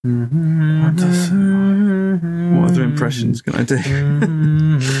What other impressions can I do?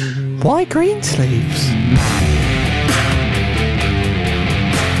 Why Greensleeves?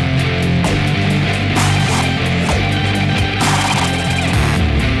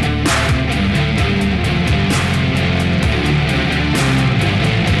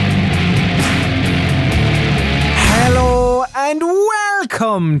 Hello and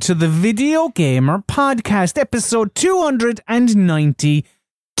welcome to the Video Gamer Podcast, episode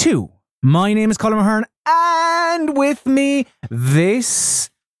 292. My name is Colin Mahern, and with me this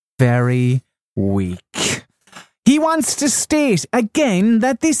very week, he wants to state again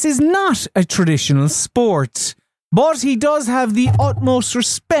that this is not a traditional sport, but he does have the utmost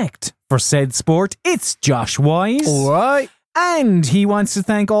respect for said sport. It's Josh Wise. All right. And he wants to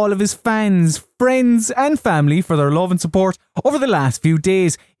thank all of his fans, friends, and family for their love and support over the last few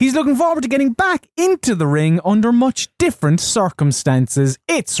days. He's looking forward to getting back into the ring under much different circumstances.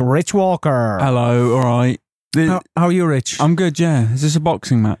 It's Rich Walker. Hello, all right. How are you, Rich? I'm good, yeah. Is this a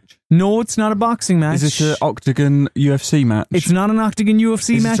boxing match? No, it's not a boxing match. Is this an Octagon UFC match? It's not an Octagon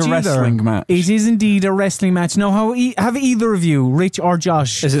UFC match either. It's a wrestling match. It is indeed a wrestling match. Now, have either of you, Rich or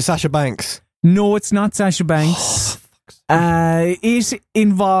Josh? Is it Sasha Banks? No, it's not Sasha Banks. It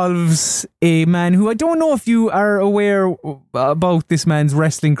involves a man who I don't know if you are aware about this man's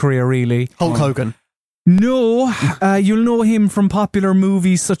wrestling career, really. Hulk Hogan. No, you'll know him from popular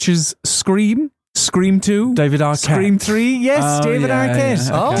movies such as Scream 2, David Arquette. Scream 3. Yes, Oh, David yeah, Arquette.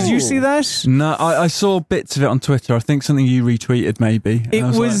 yeah, okay. Did you see that? No, I saw bits of it on Twitter. I think something you retweeted, maybe. And It I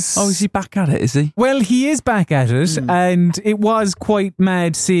was was- like, oh, is he back at it, is he? Well, he is back at it, and it was quite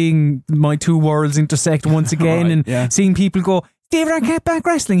mad seeing my two worlds intersect once again, Right, and yeah. seeing people go, David Arquette back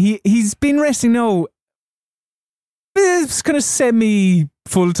wrestling. He's been wrestling now. It's kind of semi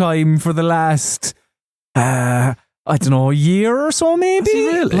full time for the last, I don't know, a year or so, maybe. Has he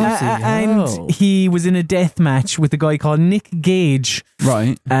really? Bloody hell. And he was in a death match with a guy called Nick Gage,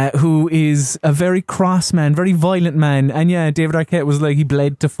 Right. who is a very cross man, very violent man. And yeah, David Arquette was like, he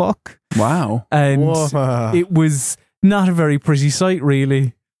bled to fuck. Wow. And Whoa. it was not a very pretty sight,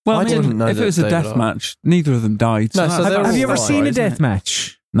 really. Well, I I mean, didn't know if that it was a David death Arquette- match, neither of them died. No, so that's- they're Have all you ever fine, seen a isn't death it?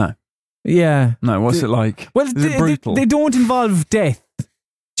 match? No. Yeah. No, what's it like? Well, Is it brutal? They don't involve death,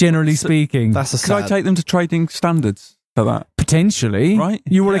 generally speaking. That's a Could I sad. take them to trading standards for that? Potentially. Right,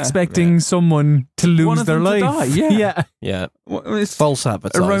 You were yeah. expecting someone to lose One of their them to life. die, yeah. Yeah. Well, it's False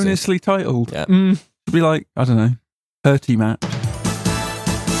advertising. erroneously titled. Yeah. Mm. It'd be like, I don't know, 30 match.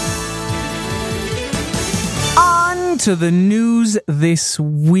 On to the news this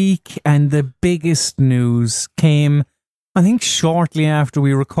week, and the biggest news came, I think, shortly after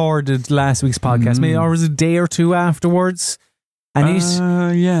we recorded last week's podcast, maybe, or was it a day or two afterwards? And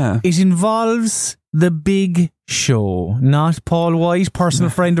Yeah. it involves the Big Show, not Paul White, personal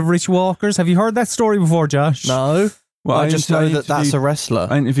friend of Rich Walker's. Have you heard that story before, Josh? No. Well, I just know that that's a interviewed- wrestler.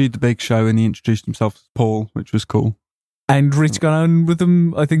 I interviewed the Big Show and he introduced himself as Paul, which was cool. And Rich got on with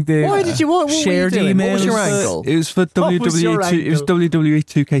him. I think they Why did you? What were you shared doing? emails. What was your angle? It was for What was your WWE. It was angle? WWE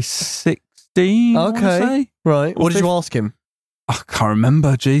 2K16. I wanna Okay. say. Right. Or What did you fif- ask him? I can't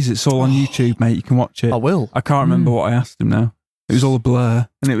remember. Jeez, it's all on YouTube, mate. You can watch it. I will. I can't remember what I asked him now. It was all a blur,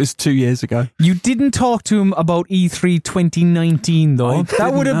 and it was 2 years ago. You didn't talk to him about E3 2019, though.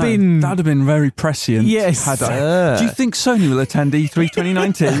 That would have been. That'd have been very prescient. Yes. Had I. Yeah. Do you think Sony will attend E3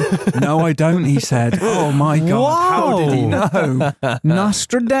 2019? No, I don't. He said. Oh my God! How did he know?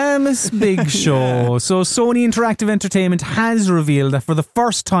 Nostradamus Big Show. So Sony Interactive Entertainment has revealed that for the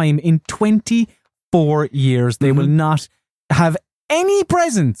first time in 24 years, they will not have any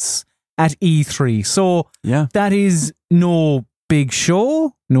presence at E3. So Yeah. that is no big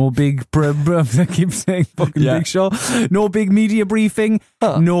show, no big, I keep saying fucking Yeah. big show, no big media briefing,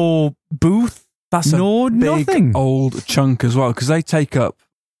 Huh. no booth, That's no a big nothing. old chunk as well because they take up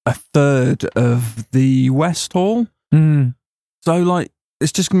a third of the West Hall. Mm. So like,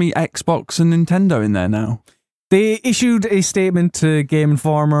 it's just gonna be Xbox and Nintendo in there now. They issued a statement to Game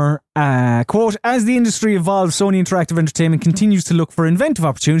Informer, quote, as the industry evolves, Sony Interactive Entertainment continues to look for inventive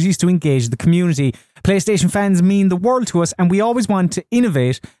opportunities to engage the community. PlayStation fans mean the world to us, and we always want to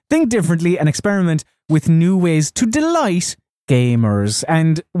innovate, think differently, and experiment with new ways to delight gamers.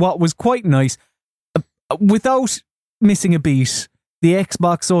 And what was quite nice, without missing a beat, the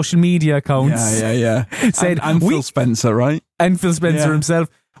Xbox social media accounts Yeah. said, and Phil Spencer, right? and Phil Spencer Yeah. himself,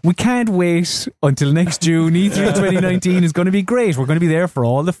 we can't wait until next June. E3 2019 is going to be great. We're going to be there for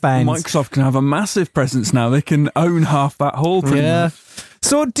all the fans. Microsoft can have a massive presence now. They can own half that hall. Pretty much.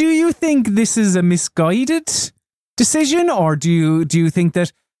 So do you think this is a misguided decision, or do you think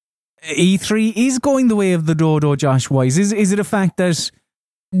that E3 is going the way of the dodo, Josh Wise? Is it a fact that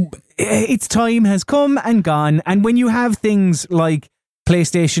its time has come and gone. And when you have things like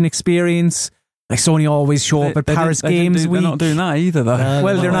PlayStation Experience, like Sony always show up at Paris Games Week. They're not doing that either, though.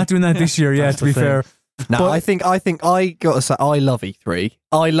 They're not doing that this year, yeah, to be fair. No, But- I think I gotta say, I love E3.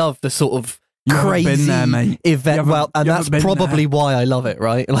 I love the sort of You haven't crazy been there, mate. event. Well, and you that's haven't been probably why I love it,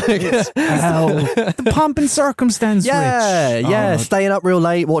 right? Like, Hell, the pomp and circumstance, yeah, Rich. yeah, staying up real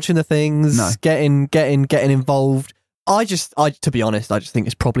late, watching the things, No. getting involved. To be honest, I just think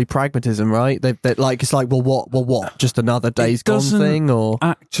it's probably pragmatism, right? They like, it's like, well, what? Just another Days Gone doesn't thing, or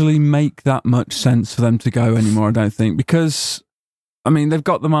actually make that much sense for them to go anymore, I don't think, because I mean they've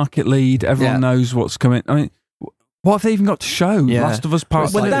got the market lead, everyone knows what's coming. I mean, what have they even got to show? Yeah. Last of Us Part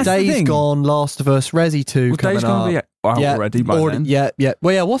It's 2. like that's the Days thing. Gone, Last of Us, Resi 2 Well, coming Days up. Gone will be out already by then. Yeah.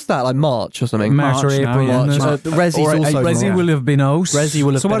 Well, yeah, what's that, like March or something? March or March now, April, yeah. isn't it? March. Resi's Or also April, Resi yeah. will have been out. Resi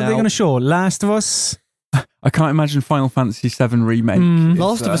will have So what been are they out. going to show? Last of Us? I can't imagine Final Fantasy VII Remake. Mm. is,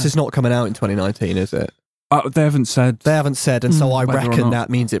 Last of Us is not coming out in 2019, is it? They haven't said. They haven't said, and so I whether or reckon not. that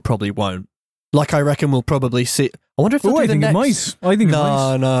means it probably won't. Like, I reckon we'll probably see. I wonder if they'll Oh, do I the think it next. might. I think it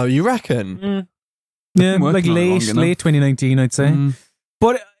might. No, you reckon? Yeah, been like working on it long late enough. 2019, I'd say. Mm.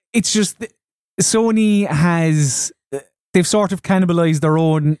 But it's just Sony has they've sort of cannibalized their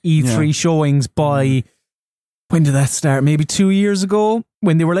own E3 showings by when did that start? Maybe 2 years ago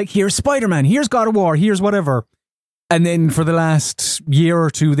when they were like, here's Spider-Man, here's God of War, here's whatever. And then for the last year or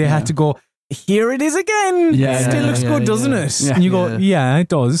two, they had to go, here it is again. Yeah, It still yeah, looks yeah, good, yeah. doesn't it? Yeah. And you go, yeah, it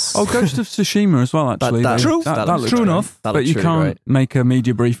does. Oh, Ghost of Tsushima as well, actually. That- True. that That looks looks True great. enough. That but looks you really can't great. make a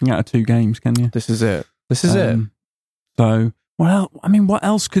media briefing out of 2 games, can you? This is it. This is it. So, well, I mean, what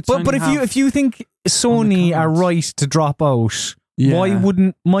else could Sony But have? if you think Sony are cards? right to drop out, Yeah. why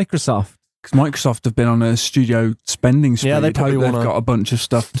wouldn't Microsoft? 'Cause Microsoft have been on a studio spending spree. Yeah, they You'd hope probably they've wanna- got a bunch of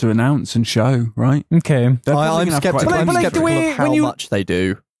stuff to announce and show, right? Okay. They're probably I'm gonna have quite skeptical. a But I'm like the skeptical way of how when you- much they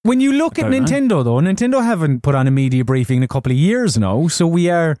do. When you look I at don't Nintendo, though, Nintendo haven't put on a media briefing in a couple of years now, so we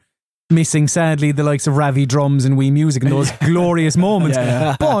are missing, sadly, the likes of Ravi Drums and Wii Music and those glorious moments.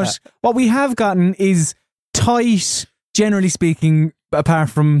 Yeah. But what we have gotten is tight, generally speaking,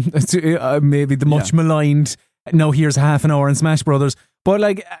 apart from maybe the much maligned, no, here's a half an hour in Smash Brothers, but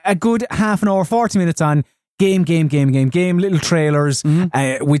like a good half an hour, 40 minutes on game, little trailers,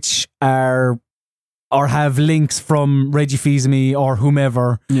 which are or have links from Reggie Fils-Aimé or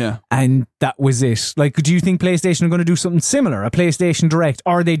whomever, Yeah. and that was it. Like, do you think PlayStation are going to do something similar, a PlayStation Direct,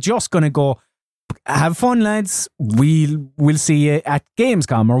 or are they just going to go, have fun, lads, we'll see you at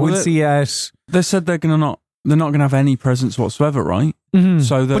Gamescom, or we'll see you at... They said they're not going to have any presence whatsoever, right?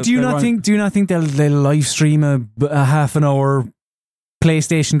 So But do you not think they'll live stream a half an hour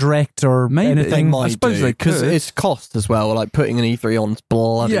PlayStation Direct or Maybe. They anything? might suppose they because could. it's cost as well. Like putting an E3 on's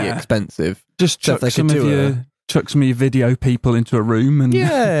bloody Yeah. expensive. just So if chuck they some could of do your chuck some of your video people into a room and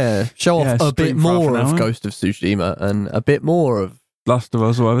Yeah, show off Yeah, a bit stream for half more an of hour. Ghost of Tsushima and a bit more of Last of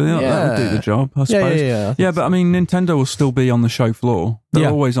Us or whatever. That would do Yeah. the job, I yeah, suppose. yeah. Yeah, but I mean, Nintendo will still be on the show floor. They're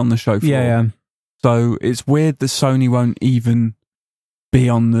Yeah. always on the show floor. Yeah. So it's weird that Sony won't even be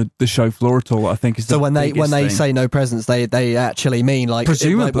on the show floor at all. I think is So the when they biggest thing. say no presents, they actually mean like it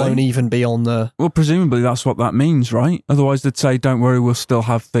Presumably. won't even be on the. Well, presumably that's what that means, right? Otherwise, they'd say, "Don't worry, we'll still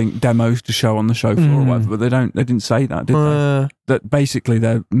have demos to show on the show floor or whatever." But they don't. They didn't say that, did they? That basically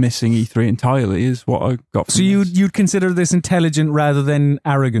they're missing E3 entirely is what I got. From So you'd consider this intelligent rather than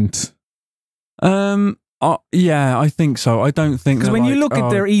arrogant? Yeah, I think so. I don't think Because when you look at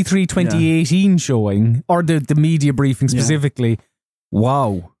their E3 2018 showing, or the media briefing Yeah. specifically,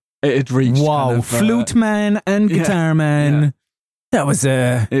 wow. it reached kind of, Flute Man and yeah, Guitar Man. yeah. That was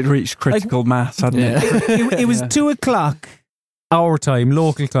it reached critical mass, hadn't Yeah. it? it was Yeah. 2:00 our time,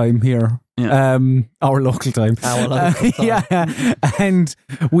 local time here. Yeah. Our local time. Our local time. Yeah. And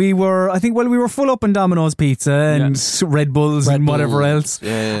we were full up on Domino's Pizza and Red Bulls and whatever else.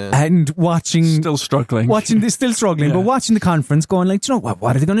 Yeah. And watching Still struggling. they're still struggling, Yeah. but watching the conference going like, do you know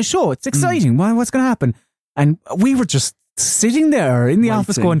what are they going to show? It's exciting. What's going to happen? And we were just sitting there in the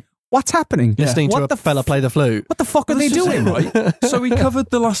office Waiting. going, what's happening? Listening to What a fella play the flute. What the fuck are they This is doing? it, right? So we covered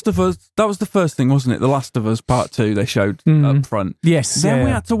The Last of Us. That was the first thing, wasn't it? The Last of Us Part 2 they showed up front. Yes. Then yeah. we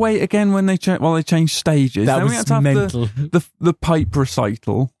had to wait again when they changed stages. That then was we had to have mental. the pipe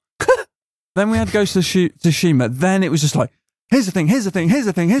recital. Then we had to go to Tsushima. Then it was just like, here's the thing. Yeah.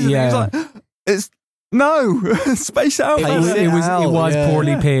 It was like, it's no space out. It Pace was, it it was, out, it was yeah.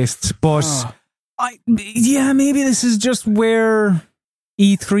 poorly paced, but maybe this is just where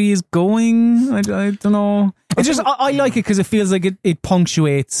E3 is going. I don't know. It's just I like it because it feels like it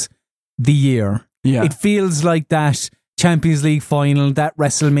punctuates the year. Yeah. It feels like that Champions League final, that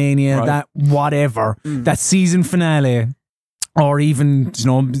WrestleMania, Right. that whatever, that season finale. or even at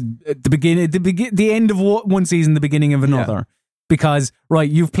the end of one season, the beginning of another. Yeah. Because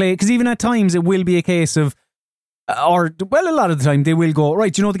you've played, because even at times it will be a case of, a lot of the time they will go,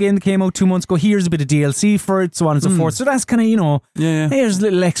 right, the game that came out 2 months ago, here's a bit of DLC for it, so on and so forth. So that's kind of, here's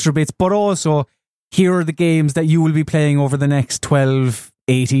little extra bits, but also here are the games that you will be playing over the next 12,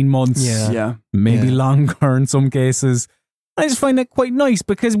 18 months. Yeah. Maybe longer in some cases. I just find that quite nice,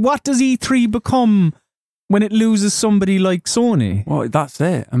 because what does E3 become when it loses somebody like Sony? Well, that's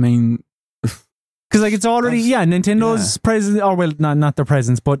it. I mean, because it's already Nintendo's presence, or not their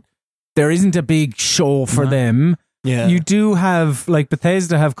presence, but there isn't a big show for them. Yeah. You do have,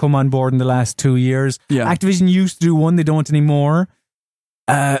 Bethesda have come on board in the last 2 years. Yeah. Activision used to do one, they don't anymore.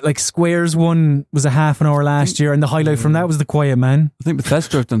 Square's one was a half an hour last year, and the highlight from that was The Quiet Man. I think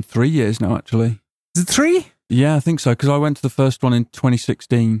Bethesda have done 3 years now, actually. Is it 3? Yeah, I think so, because I went to the first one in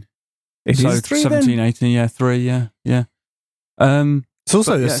 2016. It is 3 17, then? 18, 3, yeah. It's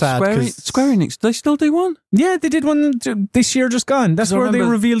also sad because Square Enix, do they still do one? Yeah, they did one this year just gone. That's where they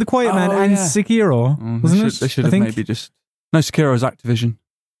revealed The Quiet Man and Sekiro, wasn't it? They should have maybe just... No, Sekiro's Activision.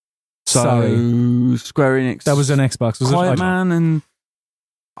 So, Square Enix... That was on Xbox, was Quiet Man and...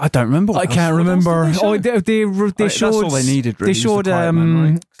 I don't remember. I can't remember. Oh, they showed... That's all they needed, really. They showed...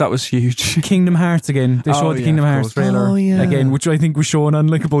 Man, right? That was huge. Kingdom Hearts again. They showed the Kingdom Hearts trailer again, which I think was shown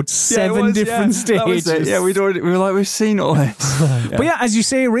on about 7 different stages. That was it. Yeah, we were like, we've seen all this. But as you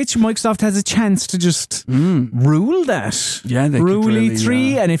say, Rich, Microsoft has a chance to just rule that. Yeah, they rule could really,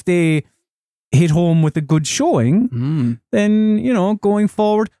 E3, and if they hit home with a good showing, then, going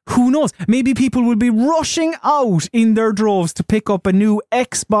forward, who knows? Maybe people will be rushing out in their droves to pick up a new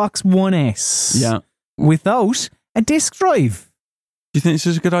Xbox One S without a disc drive. Do you think this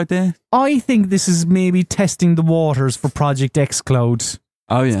is a good idea? I think this is maybe testing the waters for Project xCloud.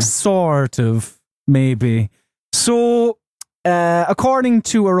 Oh, yeah. Sort of, maybe. So, according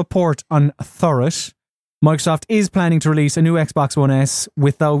to a report on Thurrott, Microsoft is planning to release a new Xbox One S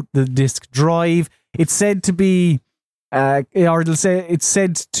without the disc drive. It's said to be, it's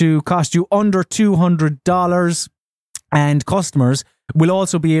said to cost you under $200, and customers will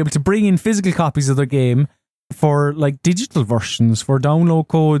also be able to bring in physical copies of their game for digital versions, for download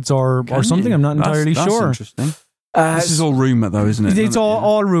codes or something. I'm not entirely sure. That's interesting. This is all rumour though, isn't it? It's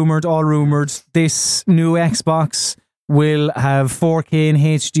all rumoured. This new Xbox will have 4K and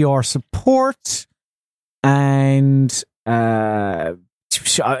HDR support. And I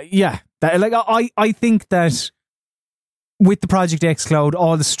think that with the Project xCloud,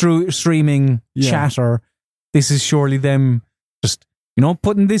 all the streaming chatter, this is surely them just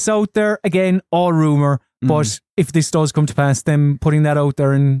putting this out there again, all rumor. But if this does come to pass, them putting that out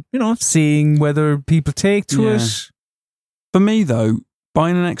there and seeing whether people take to it. For me though,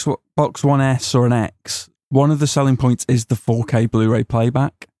 buying an Xbox One S or an X, one of the selling points is the 4K Blu-ray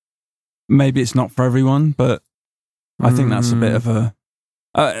playback. Maybe it's not for everyone, but I think that's a bit of a...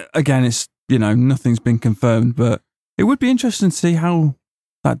 again, it's, nothing's been confirmed, but it would be interesting to see how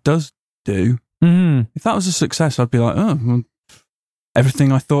that does do. Mm-hmm. If that was a success, I'd be like,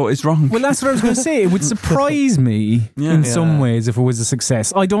 everything I thought is wrong. Well, that's what I was going to say. It would surprise me in some ways if it was a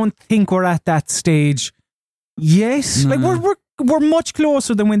success. I don't think we're at that stage yet. We're much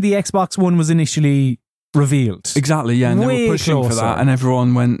closer than when the Xbox One was initially revealed. Exactly, yeah. And they were pushing for that, and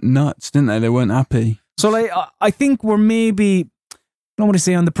everyone went nuts, didn't they? They weren't happy. So, I think we're maybe, I don't want to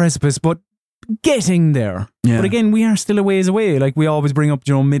say on the precipice, but getting there. Yeah. But again, we are still a ways away. We always bring up,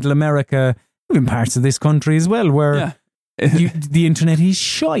 Middle America, even parts of this country as well, where the internet is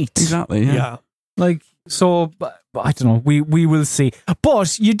shite. Exactly, yeah. So, I don't know. We will see.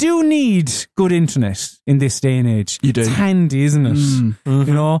 But you do need good internet in this day and age. You do. It's handy, isn't it?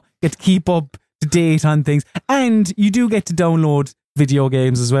 Mm-hmm. Get to keep up to date on things. And you do get to download video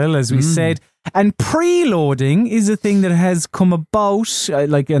games as well, as we said. And preloading is a thing that has come about.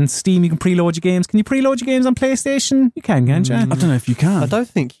 On Steam, you can preload your games. Can you preload your games on PlayStation? You can, can't you? I don't know if you can. I don't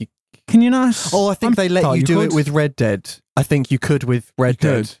think you... Can you not? Oh, I think they let you do it with Red Dead. I think you could with Red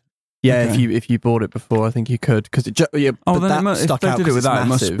Dead. Yeah, okay. if you bought it before, I think you could, because if they did it with that,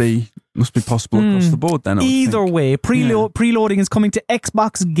 it must be possible across the board. Then either way, preloading is coming to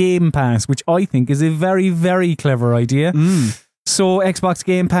Xbox Game Pass, which I think is a very, very clever idea. So Xbox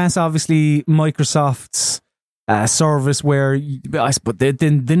Game Pass, obviously Microsoft's service where I suppose the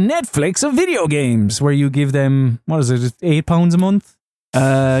Netflix of video games, where you give them £8 a month.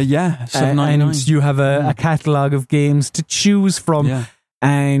 $7.99. And you have a catalogue of games to choose from. Yeah.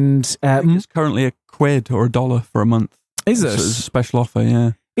 And I think it's currently £1 or $1 for a month. Is it? So it's a special offer,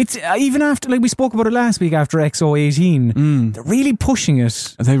 yeah. It's even after, like we spoke about it last week after XO18, they're really pushing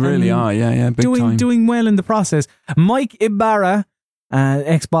it. They really are, big time. Doing well in the process. Mike Ibarra,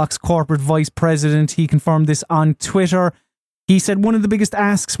 Xbox corporate vice president, he confirmed this on Twitter. He said one of the biggest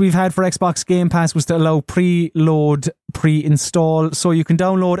asks we've had for Xbox Game Pass was to allow preload, pre-install, so you can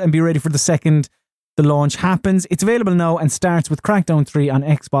download and be ready for the second the launch happens. It's available now and starts with Crackdown 3 on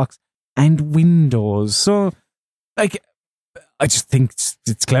Xbox and Windows. So, like, I just think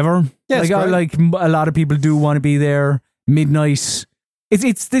it's clever. Yeah, like a lot of people do want to be there midnight.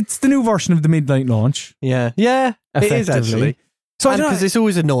 It's the new version of the midnight launch. Yeah, it is actually. So because it's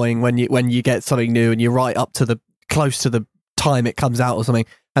always annoying when you get something new and you're right up to close to the time it comes out or something,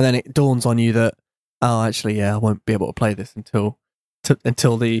 and then it dawns on you that I won't be able to play this until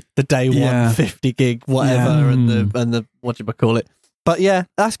the day one 50 gig whatever and the what do you call it. But yeah,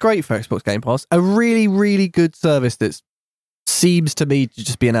 that's great for Xbox Game Pass. A really, really good service that seems to me to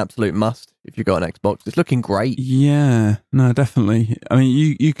just be an absolute must if you've got an Xbox. It's looking great. Yeah, no, definitely. I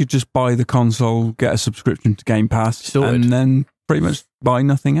mean, you could just buy the console, get a subscription to Game Pass, and then pretty much buy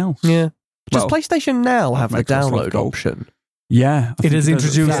nothing else. Yeah. Does PlayStation Now have the download option? Yeah, it has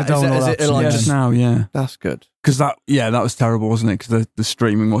introduced a download option. Just now, yeah. That's good. Because that was terrible, wasn't it? Because the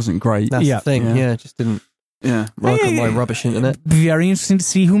streaming wasn't great. That's the thing, it just didn't work on my rubbish internet. Very interesting to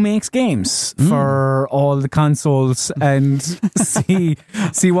see who makes games for all the consoles and see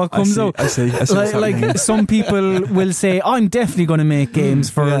what comes out. I see like some people will say, I'm definitely going to make games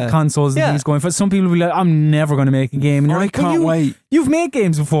for consoles and things going for. Some people will be like, I'm never going to make a game. And I can't wait. You've made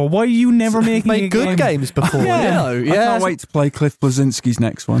games before. Why are you never making a game? Made good games before. I can't wait to play Cliff Bleszinski's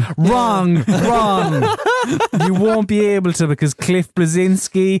next one. Wrong. You won't be able to, because Cliff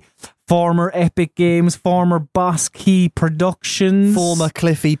Bleszinski, former Epic Games, former Boss Key Productions, former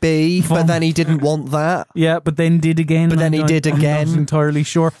Cliffy B, but then he didn't want that. Yeah, but then did again. But then he did again. I'm not entirely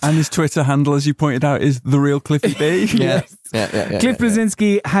sure. And his Twitter handle, as you pointed out, is the real Cliffy B. Yeah. Cliff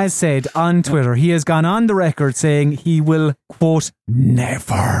Bleszinski has said on Twitter, he has gone on the record saying he will, quote,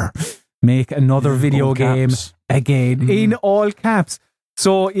 never make another video game again, in all caps.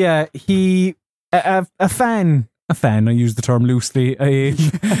 So yeah, he a fan, I use the term loosely,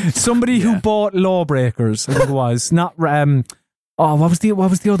 somebody who bought Lawbreakers, I think it was, not what was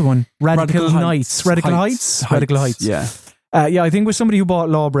the other one? Radical Heights. Yeah. I think it was somebody who bought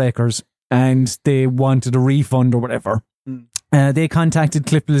Lawbreakers and they wanted a refund or whatever. They contacted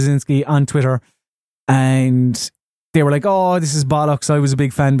Cliff Bleszinski on Twitter and they were like, oh, this is bollocks, I was a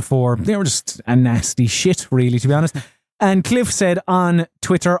big fan before. They were just a nasty shit, really, to be honest. And Cliff said on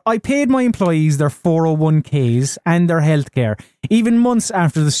Twitter, I paid my employees their 401ks and their healthcare, even months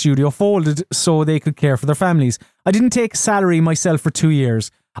after the studio folded, so they could care for their families. I didn't take a salary myself for 2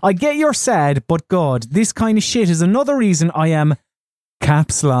 years. I get you're sad, but God, this kind of shit is another reason I am,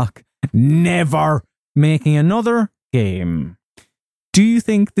 caps lock, never making another game. Do you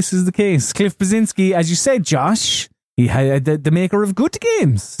think this is the case? Cliff Bleszinski, as you said, Josh, he had the maker of good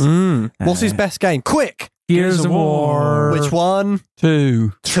games. What's his best game? Quick! Gears of War. Which one?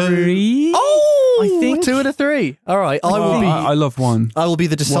 2. 3? Oh! I think 2 and a 3. All right. I love 1. I will be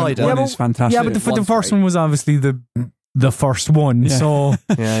the decider. One is fantastic. Yeah, but the first one was obviously the first one. Yeah. So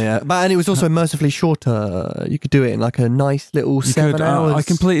and it was also mercifully shorter. You could do it in like a nice little 7 hours. I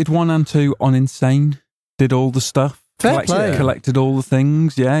completed 1 and 2 on Insane. Did all the stuff. Collected all the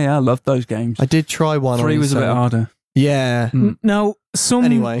things. Yeah, I loved those games. I did try 1. 3 was a bit harder. Yeah. Now,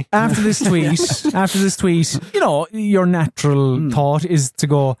 anyway, after this tweet, you know, your natural thought is to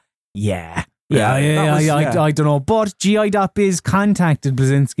go, I don't know. But GI.biz contacted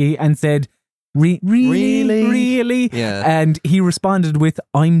Bleszinski and said, really? Yeah. And he responded with,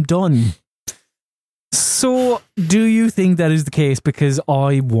 I'm done. So, do you think that is the case? Because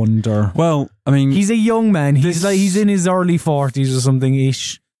I wonder. Well, I mean, he's a young man. He's in his early 40s or something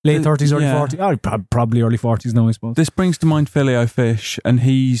ish. Late 30s, early 40s. Oh, probably early 40s now, I suppose. This brings to mind Filio Fish, and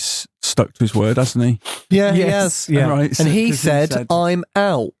he's stuck to his word, hasn't he? Yeah, yes. Yeah. Right. And he said, I'm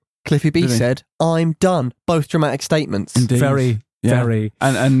out. Cliffy B said, I'm done. Both dramatic statements. Indeed. Very.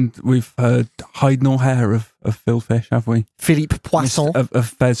 And we've heard hide nor hair of Phil Fish, have we? Philippe Poisson. Of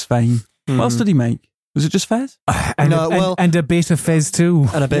Fez fame. What else did he make? Was it just Fez? And a bit of Fez too.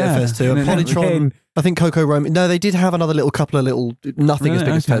 And a bit of Fez too. And Polytron. I think Coco Roman. No, they did have another couple of little, nothing as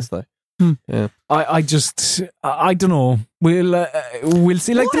big as Fez though. Yeah. I don't know. We'll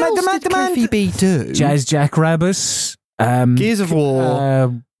see. Like what did Cliffy B do? Jazz Jackrabbit, Gears of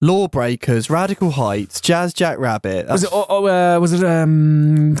War, Lawbreakers, Radical Heights, Jazz Jackrabbit. Was it?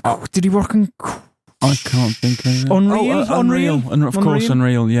 Did he work on? I can't think of it. Unreal. And of course,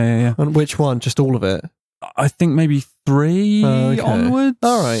 Unreal. Yeah. And which one? Just all of it? I think maybe 3 onwards.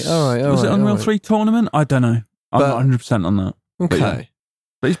 All right. Was it Unreal 3 tournament? I don't know. I'm not 100% on that. Okay.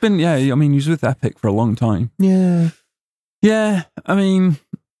 But he's been, I mean, he was with Epic for a long time. Yeah. Yeah, I mean,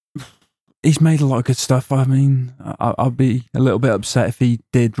 he's made a lot of good stuff. I mean, I'd be a little bit upset if he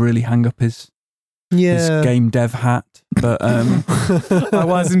did really hang up his game dev hat. But I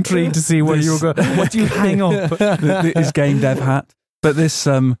was intrigued to see what you were going. What do you hang up? His game dev hat. But this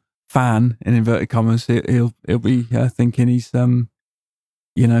fan, in inverted commas, he'll be thinking he's the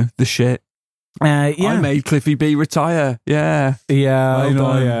shit. I made Cliffy B retire. Yeah.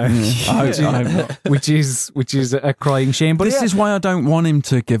 Which is a crying shame. But this is why I don't want him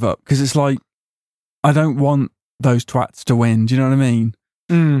to give up, because it's like I don't want those twats to win. Do you know what I mean?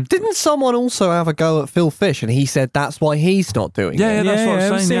 Didn't someone also have a go at Phil Fish, and he said that's why he's not doing it? Yeah, that's what I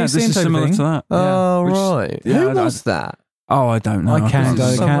was saying. Yeah, this is similar to that. Oh, right. Who was that? Oh, I don't know.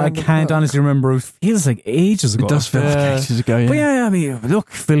 I can't honestly remember. It feels like ages ago. It does feel like ages ago, yeah. But I mean,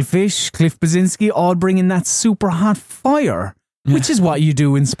 look, Phil Fish, Cliff Bleszinski, all bringing that super hot fire, which is what you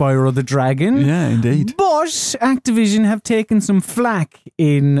do in Spyro the Dragon. Yeah, indeed. But Activision have taken some flack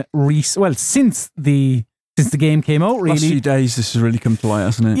since the game came out, really. Last few days, this has really come to light,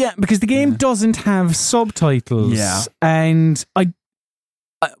 hasn't it? Yeah, because the game doesn't have subtitles. Yeah. And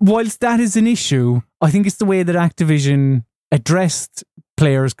whilst that is an issue, I think it's the way that Activision addressed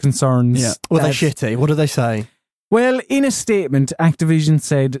players' concerns. Yeah. Were they shitty? What did they say? Well, in a statement, Activision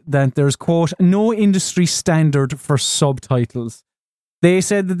said that there's, quote, no industry standard for subtitles. They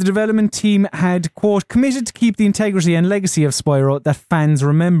said that the development team had, quote, committed to keep the integrity and legacy of Spyro that fans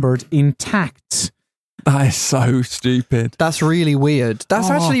remembered intact. That is so stupid. That's really weird. That's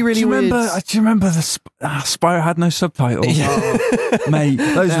actually really weird. Do you remember the Spyro had no subtitles? Mate,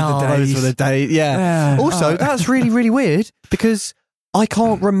 those were the days. Yeah. Also, that's really, really weird, because I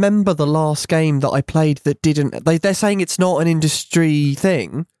can't remember the last game that I played that didn't. They're saying it's not an industry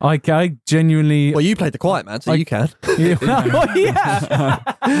thing. I genuinely. Well, you played The Quiet Man, so you can. Yeah,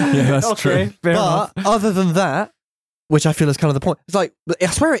 that's true. But other than that, which I feel is kind of the point. It's like, I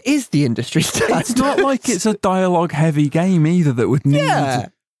swear it is the industry standard. It's not like it's a dialogue-heavy game either that would need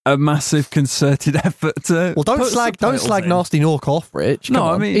a massive concerted effort to. Well, don't slag Nasty Nork off, Rich. Come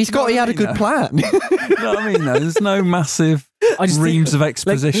on. I mean, he had a good plan. You know what I mean? There's no massive reams of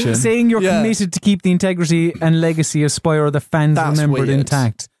exposition. Like, saying you're committed to keep the integrity and legacy of Spyro the fans remembered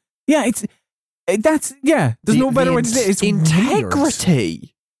intact. Yeah, there's no better way to say it. It's integrity. Weird.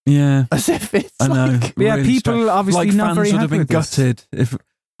 Yeah, as if it's. I know. Really people strange. Obviously like not very happy would have been gutted if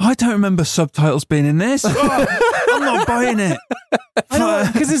I don't remember subtitles being in this. I'm not buying it.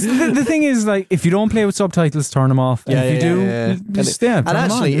 Because the thing is, like, if you don't play with subtitles, turn them off. And if you do, and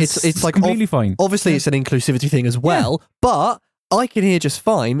actually, it's like completely fine. Obviously, it's an inclusivity thing as well, but I can hear just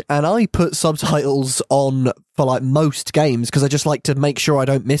fine, and I put subtitles on for like most games because I just like to make sure I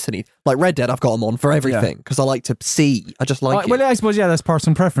don't miss any. Like Red Dead, I've got them on for everything because I like to see. I just like it. Well, I suppose, that's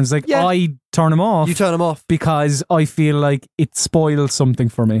person preference. Like, I turn them off. You turn them off because I feel like it spoils something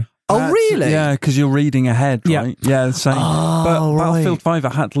for me. Oh, really? Yeah, because you're reading ahead, right? Yeah, the same. But Battlefield 5,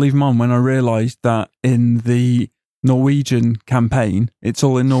 I had to leave them on when I realised that in the Norwegian campaign, it's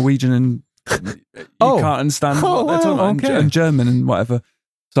all in Norwegian and you can't understand what they're talking about, and German and whatever.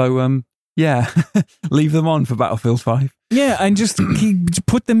 So, leave them on for Battlefield 5. Yeah, and just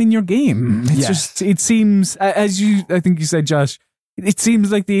put them in your game. It's just, it seems, I think you said, Josh, it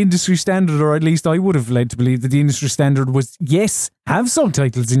seems like the industry standard, or at least I would have led to believe that the industry standard was, have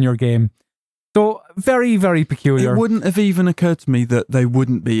subtitles in your game. So, very, very peculiar. It wouldn't have even occurred to me that they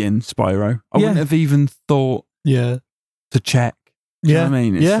wouldn't be in Spyro. I wouldn't have even thought to check. You know what I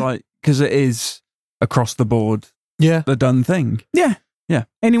mean? It's like, because it is across the board the done thing. Yeah.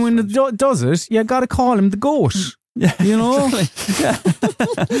 Anyone that does it, you got to call him the goat. Yeah. You know? This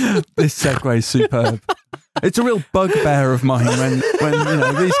segue is superb. It's a real bugbear of mine when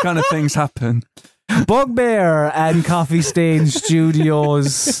these kind of things happen. Bugbear and Coffee Stain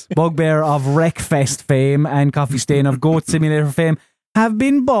Studios, Bugbear of Wreckfest fame and Coffee Stain of Goat Simulator fame, have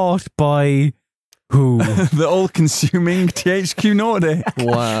been bought by who? The all-consuming THQ Nordic.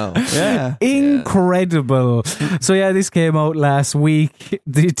 Wow. Yeah. Incredible. So this came out last week.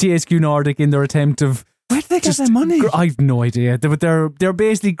 The THQ Nordic, in their attempt of... Where did they get their money? I have no idea. They're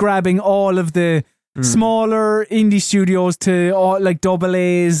basically grabbing all of the smaller indie studios to like double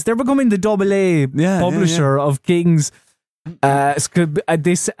A's. They're becoming the double A publisher of Kings.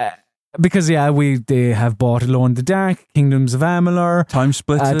 Because they have bought Alone in the Dark, Kingdoms of Amalur, Time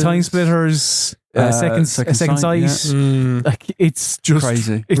Splitters, Second Sight. Like, it's just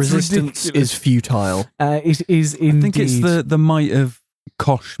crazy. It's Resistance ridiculous. is futile. It is indeed. I think it's the might of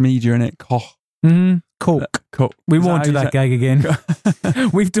Koch Media in it. Koch. Mm-hmm. Coke. Coke. We won't do that gag again.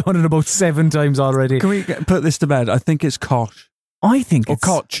 We've done it about 7 times already. Can we put this to bed? I think it's Kosh. I think it's...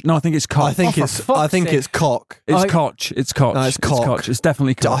 Or Koch. No, I think it's Koch. I think it's cock. It's Koch. It's Koch. No, it's Koch. It's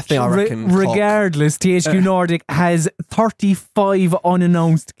definitely Koch. I reckon regardless, THQ Nordic has 35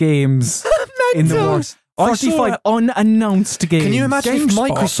 unannounced games in the works. 35 unannounced games. Can you imagine if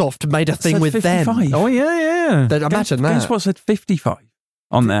Microsoft made a thing with 55. them? Oh, yeah. Imagine that. GameSpot said 55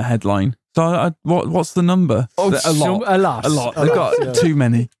 on their headline. So what's the number? Oh, a lot. A lot. They've got too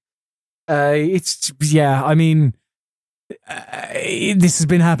many. I mean, this has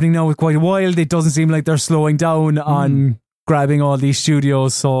been happening now for quite a while. It doesn't seem like they're slowing down on grabbing all these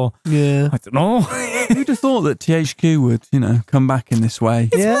studios. So yeah, I don't know. Who'd have thought that THQ would, come back in this way?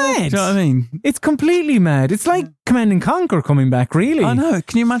 It's mad. Do you know what I mean? It's completely mad. It's like Command & Conquer coming back, really. I know.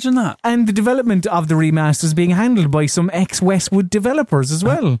 Can you imagine that? And the development of the remasters being handled by some ex-Westwood developers as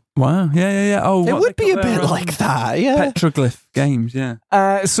well. Wow. Yeah. Oh, it would be a bit like that, yeah. Petroglyph Games, yeah.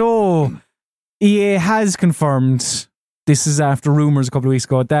 So, EA has confirmed, this is after rumours a couple of weeks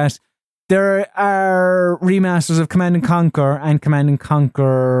ago, that there are remasters of Command & Conquer and Command &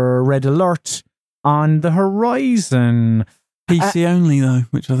 Conquer Red Alert on the horizon. PC only, though,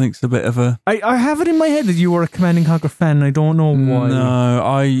 which I think is a bit of a... I have it in my head that you were a Command & Conquer fan. I don't know why. No,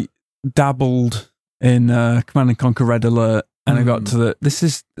 I dabbled in Command & Conquer Red Alert, and I got to this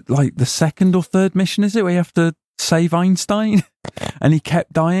is like the 2nd or 3rd mission, is it, where you have to save Einstein? And he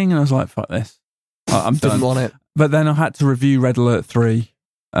kept dying, and I was like, fuck this. I'm done. Didn't want it. But then I had to review Red Alert 3.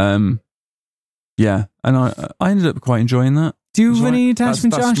 Yeah, and I ended up quite enjoying that. Do you have any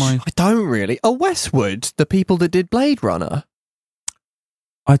attachment, Josh? I don't really. Westwood, the people that did Blade Runner?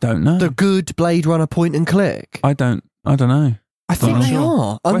 I don't know. The good Blade Runner point and click? I don't know. I think they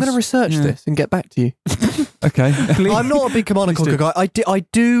are. I'm going to research this and get back to you. Okay. I'm not a big Command & Conquer guy. I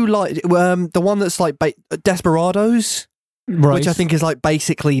do like the one that's like Desperados, right, which I think is like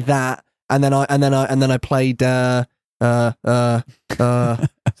basically that. And then I played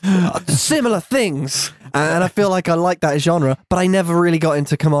similar things, and I feel like I like that genre, but I never really got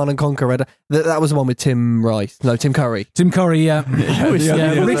into Command & Conquer. That was the one with Tim Curry. Tim Curry, yeah.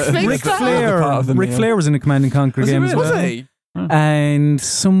 Ric Flair was in a Command & Conquer game as well. Was he? And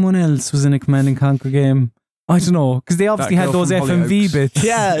someone else was in a Command & Conquer game. I don't know, because they obviously had those FMV bits.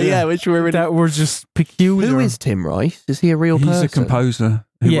 Yeah, which were really... that were just peculiar. Who is Tim Rice? Is he a real person? He's a composer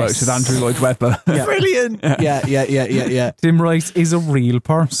who works with Andrew Lloyd Webber. Yeah. Brilliant. Yeah. Tim Rice is a real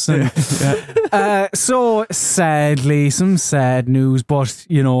person. So sadly, some sad news, but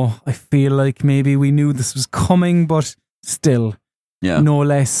I feel like maybe we knew this was coming, but still, no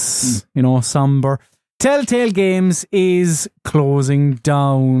less, somber. Telltale Games is closing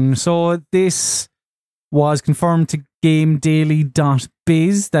down. So this was confirmed to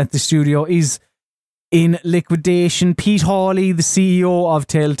GameDaily.biz that the studio is in liquidation. Pete Hawley, the CEO of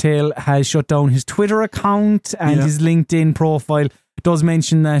Telltale, has shut down his Twitter account, and his LinkedIn profile does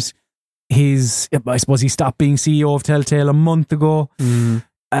mention that I suppose he stopped being CEO of Telltale a month ago.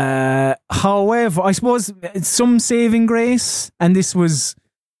 However, I suppose some saving grace, and this was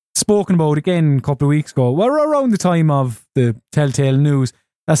spoken about again a couple of weeks ago, around the time of the Telltale news.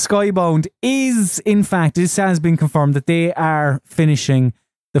 Skybound is, in fact, this has been confirmed that they are finishing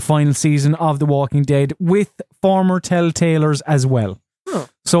the final season of The Walking Dead with former Telltalers as well.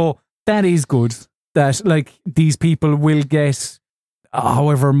 So that is good, that these people will get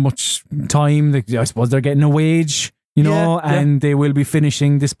however much time. I suppose they're getting a wage, and they will be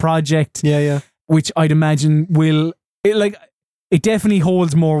finishing this project. Which I'd imagine it definitely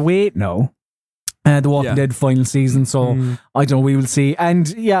holds more weight now. The Walking Dead final season, so I don't know, we will see.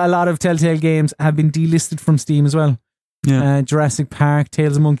 And a lot of Telltale games have been delisted from Steam as well. Jurassic Park,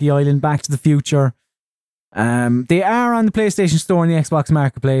 Tales of Monkey Island, Back to the Future. They are on the PlayStation Store and the Xbox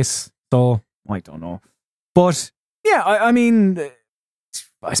Marketplace, so I don't know. But I mean,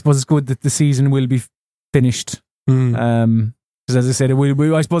 I suppose it's good that the season will be finished. Because as I said,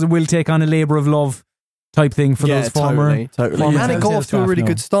 I suppose it will take on a labour of love type thing for those former. Totally. And it got off to a really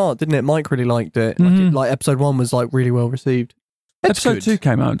good start, didn't it? Mike really liked it. Like episode 1 was really well received. Episode 2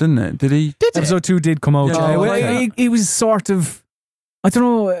 came out, didn't it? Did he? Episode 2 did come out. It was sort of, I don't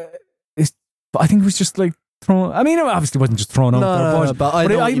know. I think it was just thrown. I mean, it obviously wasn't just thrown out there, but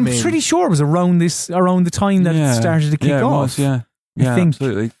I'm pretty sure it was around the time that it started to kick off. I think.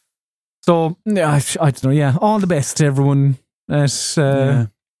 Absolutely. So I don't know. Yeah, all the best to everyone at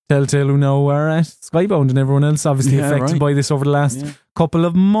Telltale who now are at Skybound, and everyone else obviously affected by this over the last couple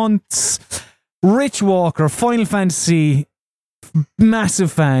of months. Rich Walker, Final Fantasy,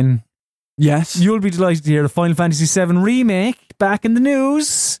 massive fan. Yes. You'll be delighted to hear the Final Fantasy VII remake back in the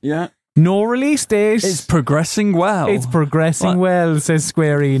news. Yeah. No release date. It's progressing well. It's progressing well, says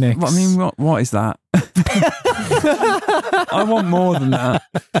Square Enix. I mean, what is that? I want more than that.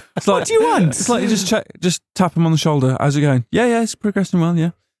 It's like, what do you want? It's like you just tap him on the shoulder. How's it going? Yeah, it's progressing well,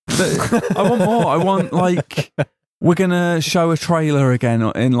 yeah. But I want more. I want, like, we're going to show a trailer again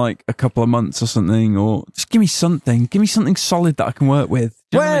in, like, a couple of months or something, or just give me something. Give me something solid that I can work with.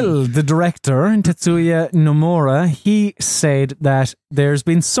 Well, the director, Tetsuya Nomura, he said that there's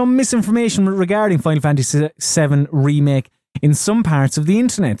been some misinformation regarding Final Fantasy VII Remake in some parts of the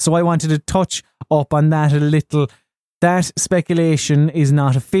internet. So I wanted to touch up on that a little. That speculation is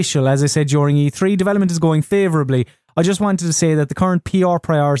not official. As I said during E3, development is going favourably. I just wanted to say that the current PR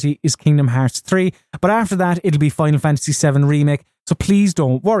priority is Kingdom Hearts 3, but after that it'll be Final Fantasy VII Remake, so please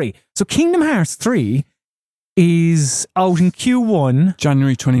don't worry. So Kingdom Hearts 3 is out in Q1.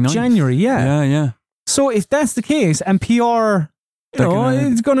 January 29th. January, yeah. Yeah. So if that's the case, and PR,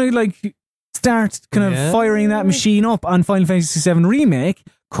 it's going to like start kind of firing that machine up on Final Fantasy VII Remake,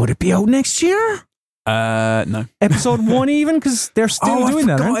 could it be out next year? No. Episode 1 even? Because they're still doing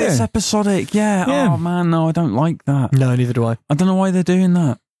that, aren't they? It's episodic, yeah. Oh man, no, I don't like that. No, neither do I. I don't know why they're doing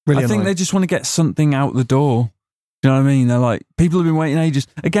that. Really I think they just want to get something out the door. Do you know what I mean? They're like, people have been waiting ages.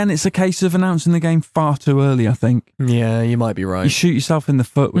 Again, it's a case of announcing the game far too early, I think. Yeah, you might be right. You shoot yourself in the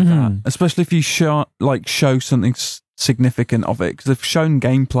foot with that, especially if you show something significant of it, because they've shown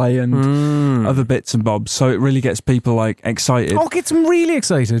gameplay and other bits and bobs, so it really gets people like excited. Oh, gets them really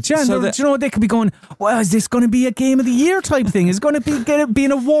excited. Yeah, so do you know what, they could be going, well, is this going to be a Game of the Year type thing? Is it going to be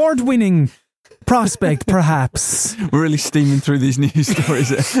an award-winning prospect, perhaps? We're really steaming through these news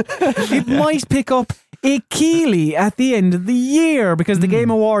stories. It might pick up a Keighley at the end of the year, because the Game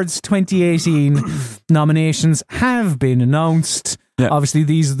Awards 2018 nominations have been announced. Yeah. Obviously,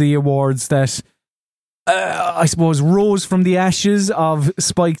 these are the awards that I suppose rose from the ashes of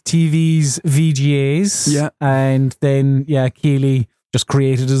Spike TV's VGAs. Yeah. And then, Keighley just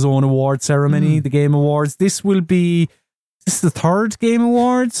created his own award ceremony, the Game Awards. This will be... This is the third Game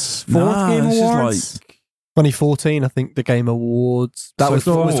Awards? Fourth Game Awards? 2014, I think, the Game Awards. That was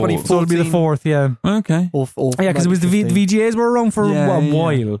 2014. So it'll be the fourth, yeah. Okay. Or because it was the VGAs were around for a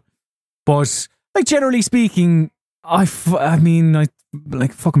while. But, like, generally speaking, I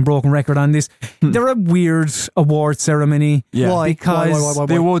like fucking broken record on this. They're a weird award ceremony. Yeah. Why? Because why?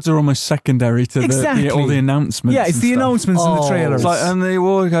 The awards are almost secondary to all the announcements. Yeah, it's the announcements and the trailers. It's like, and the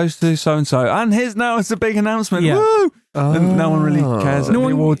award goes to so and so, and now it's a big announcement. Yeah. Woo! And no one really cares. The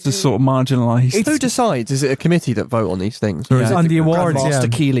awards are sort of marginalised. Who decides? Is it a committee that vote on these things? Or is it on the awards? Master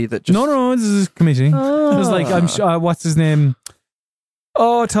Keighley that just... No, this is a committee. It was like, I'm sure, what's his name?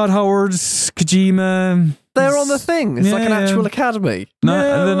 Oh, Todd Howard, Kojima. They're on the thing. It's like an actual academy. No,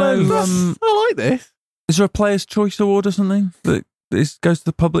 I like this. Is there a Player's Choice Award or something that goes to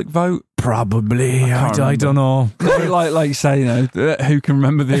the public vote? Probably. I don't know. like say, who can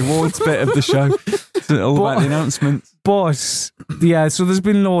remember the awards bit of the show? It's all about the announcements. But so there's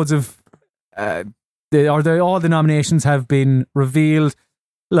been loads of all the nominations have been revealed.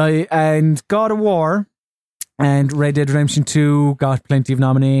 And God of War and Red Dead Redemption 2 got plenty of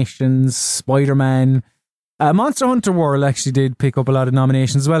nominations. Spider-Man. Monster Hunter World actually did pick up a lot of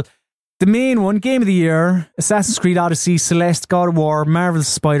nominations as well. The main one, Game of the Year, Assassin's Creed Odyssey, Celeste, God of War, Marvel's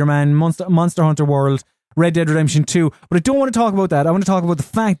Spider-Man, Monster Hunter World, Red Dead Redemption 2. But I don't want to talk about that. I want to talk about the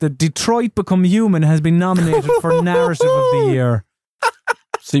fact that Detroit Become Human has been nominated for Narrative of the Year.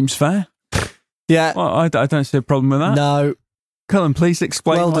 Seems fair. Yeah. Well, I don't see a problem with that. No. Cullen, please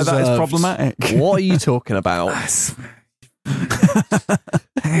explain why that is problematic. What are you talking about?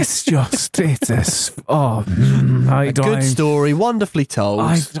 It's a good story, wonderfully told.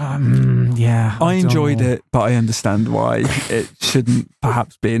 I enjoyed it, but I understand why it shouldn't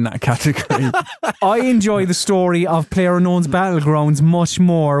perhaps be in that category. I enjoy the story of PlayerUnknown's Battlegrounds much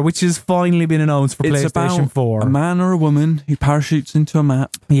more, which has finally been announced for PlayStation 4. A man or a woman who parachutes into a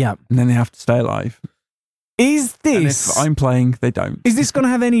map, and then they have to stay alive. Is this? And if I'm playing, they don't. Is this going to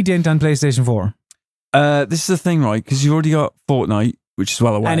have any dent on PlayStation 4? This is the thing, right? Because you've already got Fortnite, which is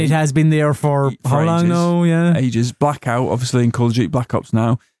well away. And it has been there for how long now? Yeah. Ages. Blackout, obviously, in Call of Duty Black Ops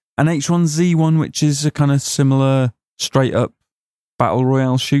now. And H1Z1, which is a kind of similar, straight-up Battle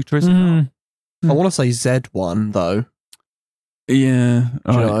Royale shooter, isn't it? I want to say Z1, though. Yeah.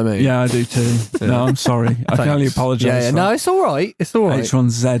 Do you know what I mean? Yeah, I do too. No, I'm sorry. I can only apologise. Yeah, no, it's all right. It's all right.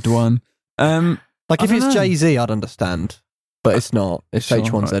 H1Z1. Like, if it's Jay-Z, I'd understand. But it's not. It's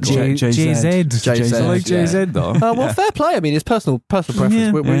H1Z1. JZ. I like JZ, though. Well, fair play. I mean, it's personal preference.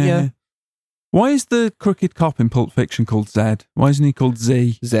 Why is the crooked cop in Pulp Fiction called Zed? Why isn't he called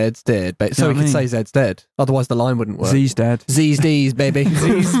Z? Zed's dead. So we can say Zed's dead. Otherwise the line wouldn't work. Z's dead. Z's D's, baby.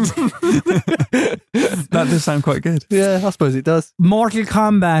 That does sound quite good. Yeah, I suppose it does. Mortal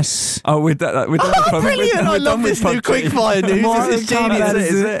Kombat. Oh, we're done. Brilliant! I love this new quickfire news. Mortal Kombat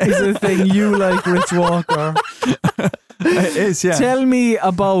is a thing you like, Rich Walker. It is, yeah. Tell me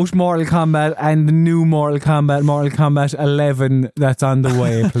about Mortal Kombat and the new Mortal Kombat 11 that's on the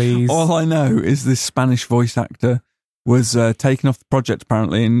way, please. All I know is this Spanish voice actor was taken off the project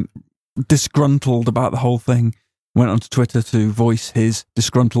apparently and disgruntled about the whole thing. Went onto Twitter to voice his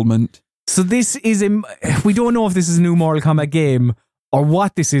disgruntlement. So this is we don't know if this is a new Mortal Kombat game or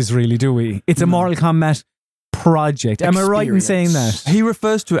what this is really, do we? It's a Mortal Kombat project. Am I right in saying that? He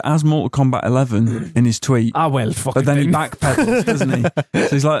refers to it as Mortal Kombat 11 in his tweet. Ah, well, fuck but it then he then. backpedals, doesn't he?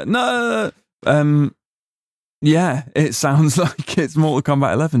 So he's like, no. Yeah, it sounds like it's Mortal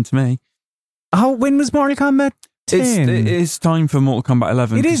Kombat 11 to me. When was Mortal Kombat 10? It is time for Mortal Kombat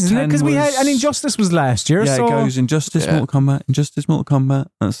 11. It is, isn't it? Because we had, and Injustice was last year. Yeah, so it goes Injustice, Mortal Kombat, Injustice, Mortal Kombat.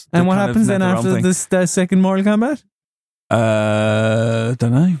 And what happens then after the second Mortal Kombat?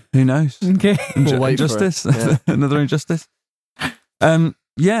 Don't know. Who knows? Okay. We'll wait for it. Injustice. Yeah. Another Injustice.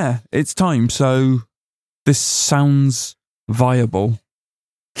 Yeah, it's time. So this sounds viable.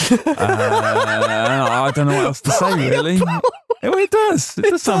 I don't know what else to say, really. It does. It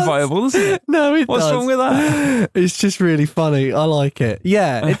does sound viable, doesn't it? No, it What's does. wrong with that? It's just really funny. I like it.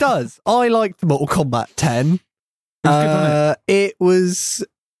 Yeah, it does. I liked Mortal Kombat 10. It was good, wasn't It was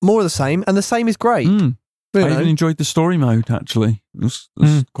more of the same, and the same is great. Mm. You I know. even enjoyed the story mode, actually. It was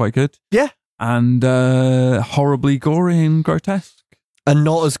quite good. Yeah. And horribly gory and grotesque. And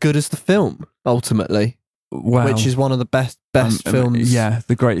not as good as the film, ultimately, Well, which is one of the best films. Yeah,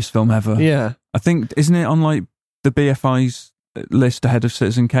 the greatest film ever. Yeah. I think, isn't it on like the BFI's list ahead of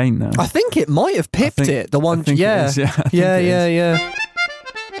Citizen Kane now? I think it might have pipped it. The one, I think yeah. it is, yeah. I think Yeah, it yeah, is. yeah.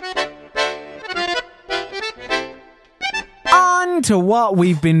 On to what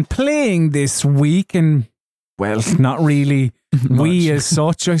we've been playing this week, and well, not really we as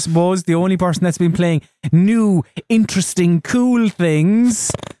such, I suppose. The only person that's been playing new, interesting, cool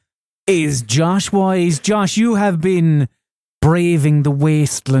things is Josh Wise. Josh, you have been braving the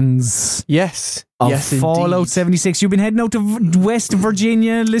wastelands Yes. of Yes, Fallout indeed. 76. You've been heading out to West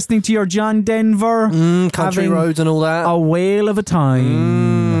Virginia, listening to your John Denver, Country having roads and all that. a whale of a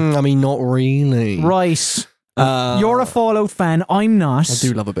time. I mean, not really. Right. You're a Fallout fan. I'm not. I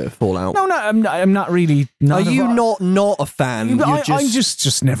do love a bit of Fallout. No, I'm not really. Are you not a fan? You're I'm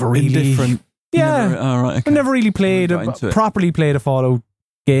just never really indifferent. Yeah, All right. Okay. I've never really properly played a Fallout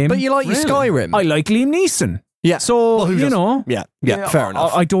game. But you like your Skyrim. I like Liam Neeson. Yeah. So Well, who you doesn't? know. Yeah, fair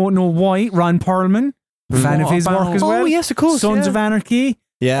enough. I don't know why. Ron Perlman, fan of What his about- work as well. Oh, yes, of course. Sons of Anarchy.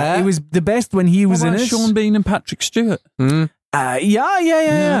 Yeah. It was the best when he was What in about it. Sean Bean and Patrick Stewart.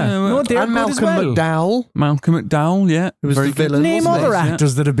 Yeah. No, they're and good as Malcolm well. McDowell. Malcolm McDowell, yeah. Who was very the good. villain. Name wasn't other he?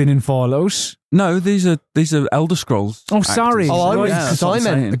 actors that have been in Fallout. No, these are Elder Scrolls. Oh, sorry. actors. Oh, I Right, was Yeah, because that's what I I'm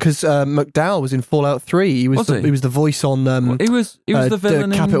meant saying. because McDowell was in Fallout 3. He was Was the, he? he was the voice on He was the the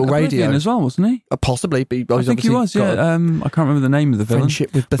villain Capital in Radio. Oblivion as well, wasn't he? possibly. But I think he was. Yeah. I can't remember the name of the villain.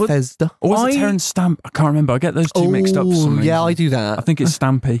 friendship with Bethesda. Or was it I- Terrence Stamp? I can't remember. I get those two mixed up for some reason. yeah, I do that. I think it's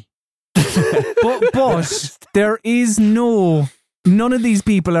Stampy. But there is none of these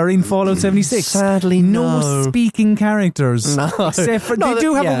people are in Fallout 76. Sadly, No speaking characters. No. Except for No, they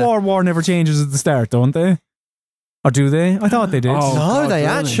do have yeah. a war never changes at the start, don't they? Or do they? I thought they did. Oh. No, God, they really?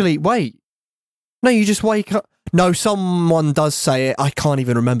 actually wait. No, you just wake up. No, someone does say it. I can't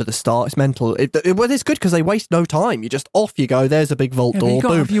even remember the start. It's mental. Well, it's good because they waste no time. You just off you go. There's a big vault Yeah, but door. you got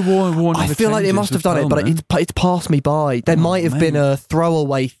to Boom. have your war I never feel like they changes must have as done well, it, but man. it's passed me by. There might have been a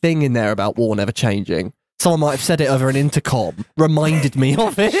throwaway thing in there about war never changing. Someone might have said it over an intercom, reminded me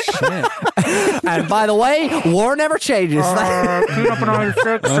of it. And by the way, war never changes. Clean up in aisle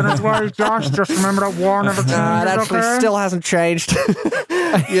 6 and as well, Josh, just remember that war never changes, It actually still hasn't changed.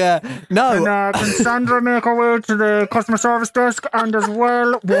 Yeah, no. can Sandra make her way to the customer service desk? And as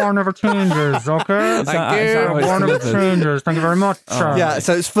well, war never changes, okay? Is that how it's War never delivered? changes. Thank you very much. Yeah,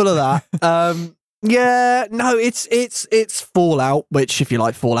 so it's full of that. Yeah, no, it's Fallout, which if you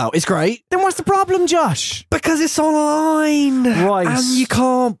like Fallout, is great Then what's the problem, Josh? because it's online, Right. And you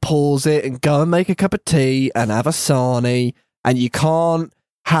can't pause it and go and make a cup of tea and have a sarnie, and you can't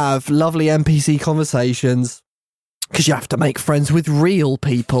have lovely NPC conversations because you have to make friends with real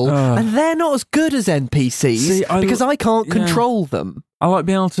people, and they're not as good as NPCs See, because I can't yeah. control them. I like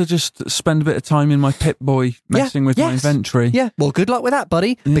being able to just spend a bit of time in my Pip-Boy messing with my yes. inventory. Yeah, well, good luck with that,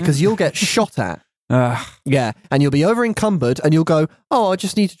 buddy, because you'll get shot at. Yeah, and you'll be over encumbered and you'll go, oh, I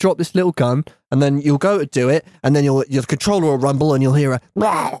just need to drop this little gun. and then you'll go to do it, and then your controller will rumble, and you'll hear a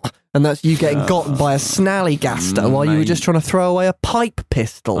and that's you getting gotten by a snallygaster while you were just trying to throw away a pipe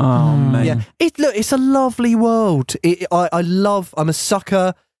pistol. Oh, man. Yeah, it's a lovely world. I'm a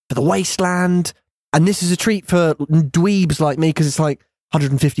sucker for the wasteland, and this is a treat for dweebs like me because it's like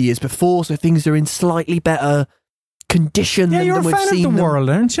 150 years before, so things are in slightly better condition than we've seen. Yeah, you're a fan of the world,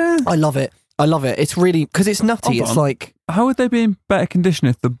 aren't you? I love it. It's really, because it's nutty. It's like, how would they be in better condition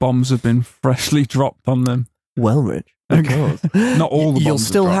if the bombs have been freshly dropped on them? well, Rich, of course. Not all the bombs. You'll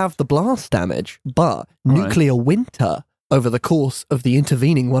still have the blast damage, but nuclear winter over the course of the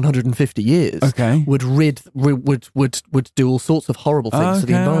intervening 150 years would do all sorts of horrible things to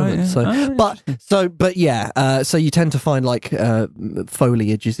the environment. So you tend to find like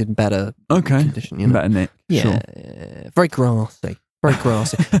foliage is in better condition. You know? Better nick. Yeah, sure. Very grassy. Very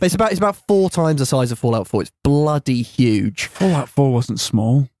grassy. But it's about 4 times the size of Fallout 4. It's bloody huge. Fallout 4 wasn't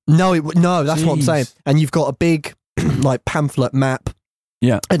small. No, that's what I'm saying. And you've got a big like pamphlet map.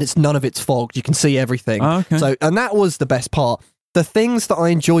 Yeah. And none of it's fogged. You can see everything. So, and that was the best part. The things that I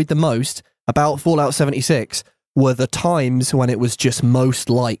enjoyed the most about Fallout 76 were the times when it was just most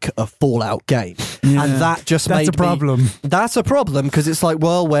like a Fallout game. Yeah. And that just That's a problem. That's a problem because it's like,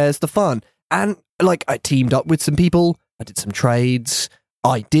 well, where's the fun? And like I teamed up with some people. I did some trades.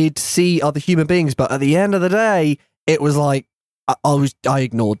 I did see other human beings, but at the end of the day, it was like I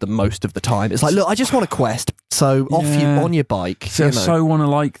ignored them most of the time. It's like, look, I just want a quest, so off you on your bike. So I so want to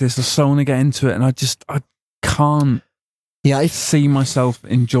like this. I so want to get into it, and I can't. Yeah, see myself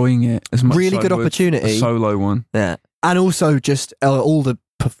enjoying it as much. Really as good I would opportunity. A solo one. Yeah, and also just all the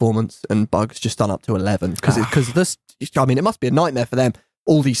performance and bugs just done up to 11 because this. I mean, it must be a nightmare for them.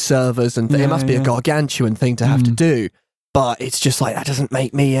 All these servers and it must be a gargantuan thing to have to do. But it's just like, that doesn't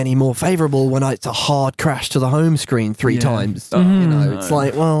make me any more favourable when it's a hard crash to the home screen 3 times. You know, it's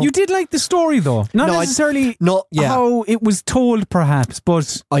like, well... You did like the story, though. Not necessarily how it was told, perhaps,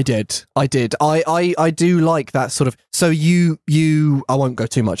 but... I did. I do like that sort of... So you... I won't go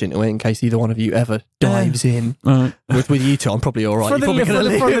too much into it in case either one of you ever dives in. With you two, I'm probably all right. For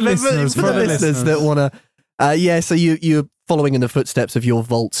the listeners that want to... so you're following in the footsteps of your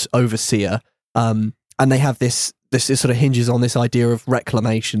Vault's overseer, and they have this sort of hinges on this idea of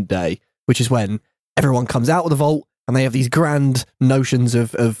Reclamation Day, which is when everyone comes out of the vault and they have these grand notions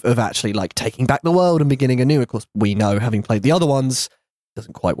of actually like taking back the world and beginning anew. Of course, we know, having played the other ones, it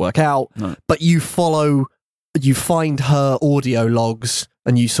doesn't quite work out. No. But you find her audio logs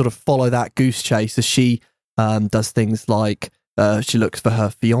and you sort of follow that goose chase as she does things like she looks for her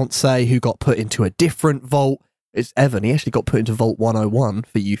fiance who got put into a different vault. It's Evan. He actually got put into Vault 101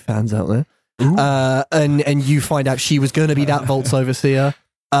 for you fans out there. And you find out she was going to be that Vault's overseer.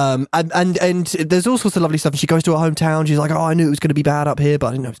 And there's all sorts of lovely stuff. And she goes to her hometown. She's like, oh, I knew it was going to be bad up here, but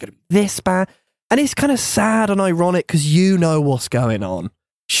I didn't know it was going to be this bad. And it's kind of sad and ironic because you know what's going on.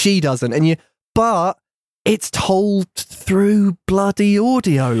 She doesn't. But it's told through bloody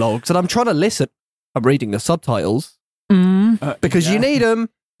audio logs. And I'm trying to listen. I'm reading the subtitles because you need them.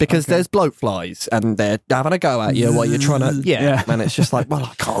 Because there's bloatflies and they're having a go at you while you're trying to... And it's just like, well,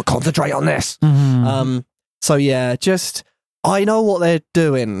 I can't concentrate on this. So yeah, just... I know what they're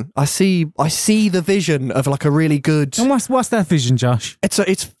doing. I see the vision of like a really good... And what's that vision, Josh?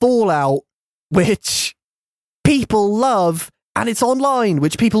 It's Fallout, which people love, and it's online,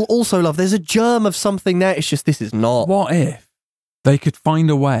 which people also love. There's a germ of something there. It's just, this is not... What if they could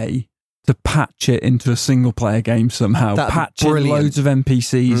find a way to patch it into a single player game somehow? Patch in loads of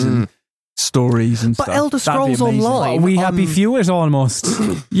NPCs and stories and stuff. But Elder Scrolls Online... We Happy Few it almost.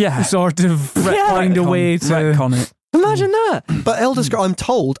 Sort of find a way to... retcon it. Imagine that. But Elder Scrolls, I'm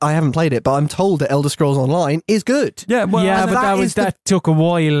told, I haven't played it, but I'm told that Elder Scrolls Online is good. Yeah, well, but that took a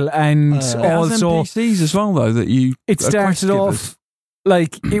while, and also NPCs as well, though, that you... It started off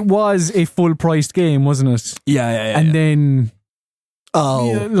like it was a full-priced game, wasn't it? Yeah. And then...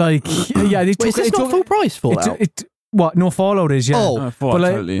 Wait, is this not full price Fallout? What? No, Fallout is, Fallout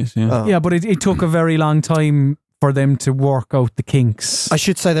totally is, yeah. But it took a very long time for them to work out the kinks. I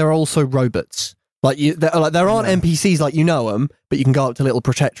should say there are also robots. There aren't NPCs like you know them, but you can go up to little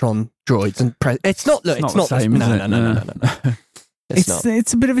Protectron droids and press. It's not the same. No.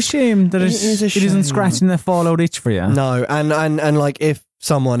 It's a bit of a shame that it isn't scratching the Fallout itch for you. No, and like if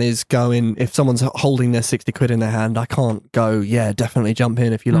someone's holding their 60 quid in their hand, I can't go, yeah, definitely jump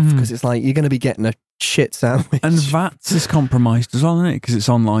in if you love, because it's like you're going to be getting a shit sandwich. And VATS is compresed as well, isn't it? Because it's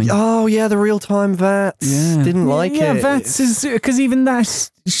online. Oh yeah, the real-time VATS. Yeah. Didn't like it. Yeah, VATS is, because even that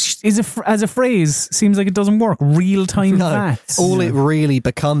is as a phrase seems like it doesn't work. Real-time VATS. All it really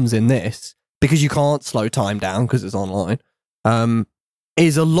becomes in this, because you can't slow time down because it's online,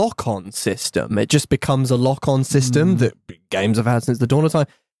 is a lock-on system. It just becomes a lock-on system that games have had since the dawn of time.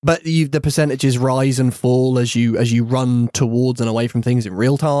 But the percentages rise and fall as you run towards and away from things in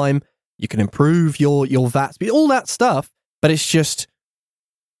real time. You can improve your VAT speed, all that stuff. But it's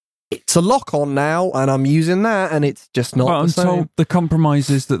a lock-on now, and I'm using that, and it's just not the same. I'm told the compromise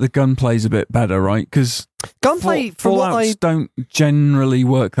is that the gunplay's a bit better, right? Because gunplay, Fallouts don't generally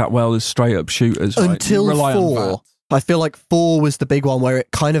work that well as straight-up shooters, right? Until 4. I feel like 4 was the big one where it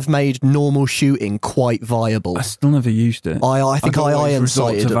kind of made normal shooting quite viable. I still never used it. I think I iron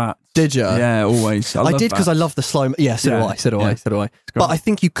sighted it. Did you? Yeah, always. I did because I love the slow. Yeah, so do I. But I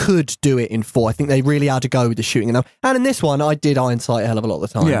think you could do it in 4. I think they really had to go with the shooting. And in this one, I did iron sight a hell of a lot of the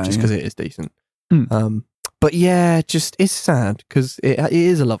time, just because it is decent. But yeah, just it's sad because it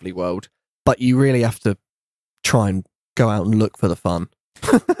is a lovely world, but you really have to try and go out and look for the fun.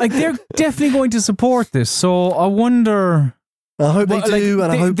 Like, they're definitely going to support this, so I wonder. I hope they do,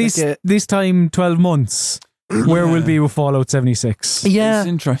 and I hope this time 12 months. Where will be with Fallout 76? Yeah, it's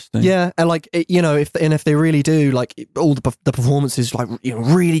interesting. Yeah, and like if they really do, like all the performances, like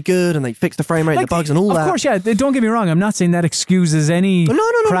really good, and they fix the frame rate, the bugs, and all that. Of course, yeah. Don't get me wrong. I'm not saying that excuses any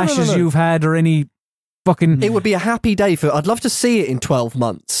crashes you've had or any fucking. It would be a happy day for. I'd love to see it in 12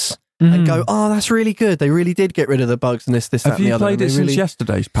 months and go, oh, that's really good. They really did get rid of the bugs and this, that, and the other. Have you played it since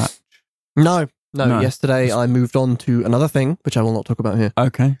yesterday's patch? No. Yesterday I moved on to another thing, which I will not talk about here.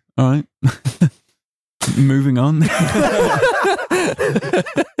 Okay, all right. Moving on.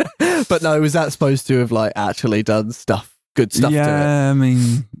 But no, was that supposed to have like actually done good stuff to it? Yeah, I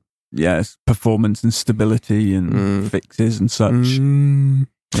mean, yes, performance and stability and fixes and such.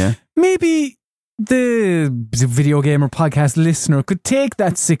 Yeah. Maybe the Video Gamer Podcast listener could take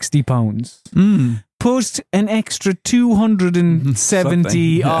that £60, put an extra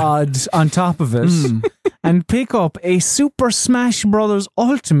 270 odd on top of it, and pick up a Super Smash Bros.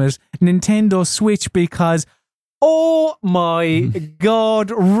 Ultimate Nintendo Switch because, oh my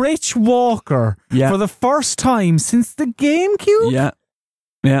God, Rich Walker, for the first time since the GameCube,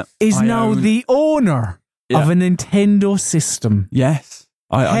 is now the owner of a Nintendo system. Yes.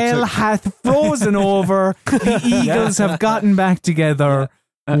 Hell hath frozen over. The Eagles have gotten back together.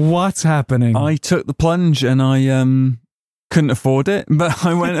 What's happening? I took the plunge and I couldn't afford it, but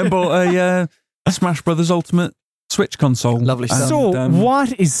I went and bought a Smash Brothers Ultimate Switch console. Lovely stuff. So,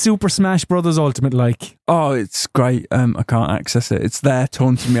 what is Super Smash Brothers Ultimate like? Oh, it's great. I can't access it. It's there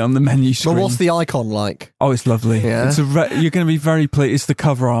taunting me on the menu screen. But what's the icon like? Oh, it's lovely. Yeah. It's you're going to be very pleased. It's the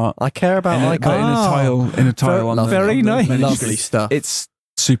cover art. I care about icon. In a tile on very nice. Lovely stuff. It's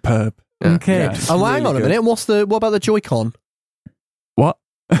superb. Yeah. Okay. Yeah, hang on a minute. What about the Joy-Con? What?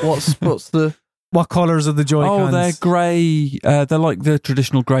 What's the? What colours are the Joy-Cons? Oh, they're grey. They're like the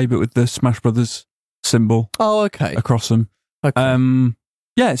traditional grey, but with the Smash Brothers symbol. Oh, okay. Across them. Okay.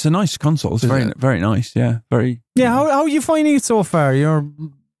 Yeah, it's a nice console. It's very nice. Yeah, very. Yeah, how are you finding it so far?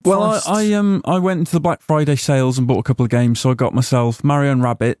 I went into the Black Friday sales and bought a couple of games. So I got myself Mario and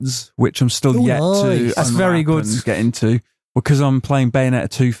Rabbids, which I'm still yet to. That's very good. Get into. Well, because I'm playing Bayonetta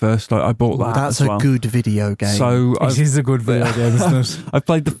 2 first, like I bought that. That's as well. a good video game. So it is a good video game, isn't it? I've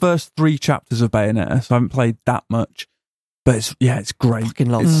played the first 3 chapters of Bayonetta, so I haven't played that much. But it's great.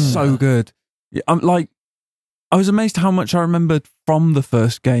 It's so good. I was amazed how much I remembered from the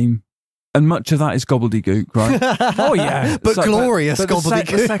first game, and much of that is gobbledygook, right? Oh yeah, but glorious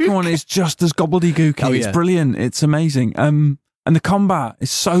gobbledygook. The second one is just as gobbledygooky. Oh, yeah. It's brilliant. It's amazing. And the combat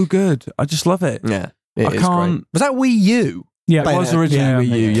is so good. I just love it. Yeah. It is great. Was that Wii U? Yeah, it was originally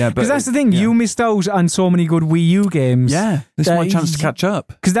Wii U, yeah. Because that's the thing, you missed out on so many good Wii U games. Yeah, this is my chance to catch up.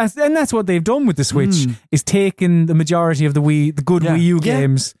 Because that's what they've done with the Switch, is taken the majority of the good Wii U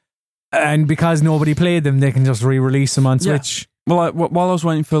games, and because nobody played them, they can just re-release them on Switch. Well, while I was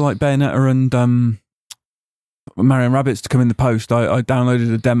waiting for like Bayonetta and Mario and Rabbids to come in the post, I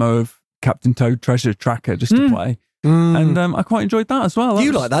downloaded a demo of Captain Toad Treasure Tracker just to play. And I quite enjoyed that as well.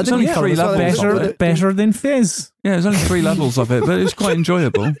 You like that, didn't you? It's only 3 levels. Better than Fizz. Yeah, there's only 3 levels of it, but it was quite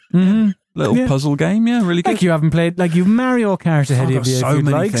enjoyable. Little puzzle game, really good. Like you haven't played, like you've Mario Kart ahead of you. So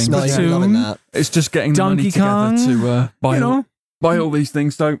many things. Splatoon. It's just getting the Donkey money Kong, together to buy all these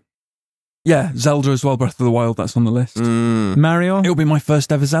things. So, yeah, Zelda as well, Breath of the Wild, that's on the list. Mario? It'll be my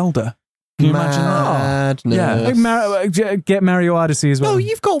first ever Zelda. Can you imagine that? Yeah. Like get Mario Odyssey as well. Oh,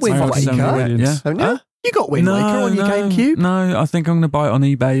 you've got Wind Waker, haven't you? You got Wind Waker on your GameCube? No, I think I'm going to buy it on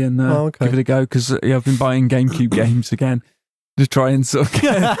eBay and give it a go because I've been buying GameCube games again to try and sort of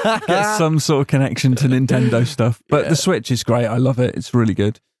get some sort of connection to Nintendo stuff. But the Switch is great. I love it. It's really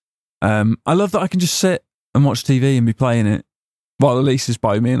good. I love that I can just sit and watch TV and be playing it while Elise is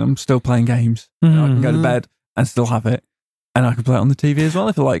by me and I'm still playing games. I can go to bed and still have it. And I can play it on the TV as well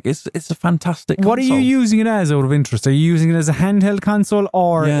if I like. It's a fantastic console. What are you using it as out of interest? Are you using it as a handheld console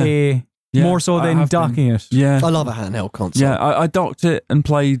or more so than docking it? Yeah. I love a handheld console. Yeah, I docked it and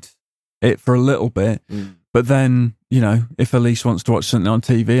played it for a little bit. But then, if Elise wants to watch something on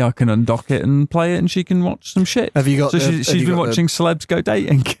TV, I can undock it and play it and she can watch some shit. Have you got? So she's been watching Celebs Go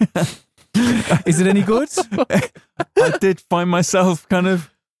Dating. Is it any good? I did find myself kind of,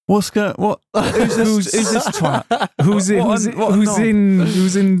 who's this twat? Who's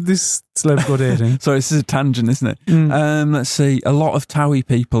in this Celebs Go Dating? Sorry, this is a tangent, isn't it? Let's see. A lot of Towie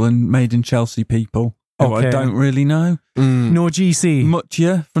people and Made in Chelsea people who I don't really know. No GC.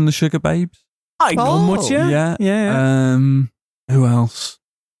 Mutia from the Sugar Babes. I know Mutia. Yeah. Who else?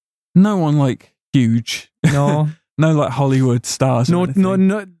 No one like huge. No. No like Hollywood stars. No.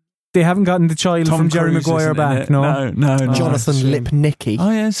 They haven't gotten the child Tom from Jerry Cruise Maguire back. No. Jonathan Lipnicki.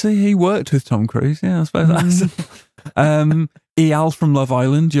 Oh yeah, see, he worked with Tom Cruise. Yeah, I suppose that's. Eyal from Love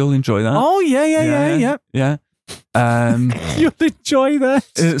Island. You'll enjoy that. Oh yeah. You'll enjoy that.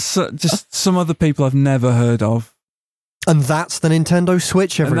 It's just some other people I've never heard of. And that's the Nintendo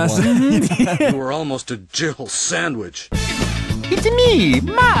Switch, everyone. You were almost a Jill sandwich. It's me,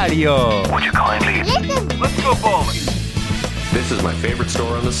 Mario. Would you kindly listen? Let's go bowling. This is my favorite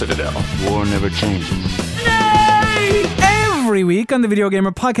store on the Citadel. War never changes. Yay! Every week on the Video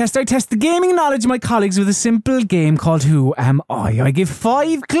Gamer Podcast, I test the gaming knowledge of my colleagues with a simple game called Who Am I? I give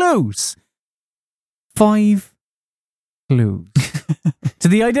 5 clues. 5 clues. To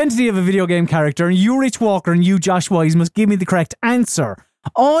the identity of a video game character, and you, Rich Walker, and you, Josh Wise, must give me the correct answer.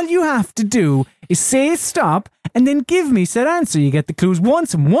 All you have to do is say stop, and then give me said answer. You get the clues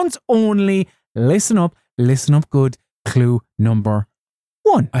once, and once only. Listen up good. Clue number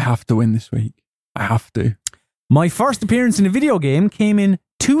 1. I have to win this week. I have to. My first appearance in a video game came in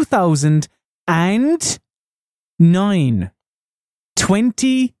 2009.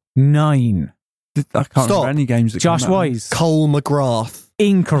 29. I can't remember any games that Josh Wise. Cole McGrath.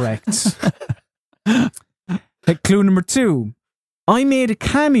 Incorrect. Clue number 2. I made a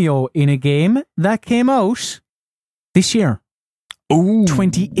cameo in a game that came out this year. Ooh.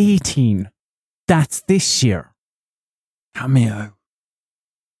 2018. That's this year. Cameo.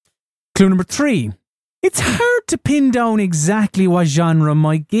 Clue number 3. It's hard to pin down exactly what genre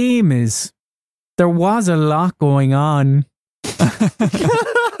my game is. There was a lot going on.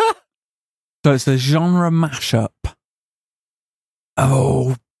 So it's a genre mashup.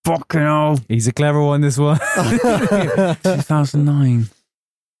 Oh, fucking hell. He's a clever one, this one. 2009.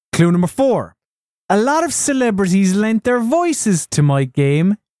 Clue number 4. A lot of celebrities lent their voices to my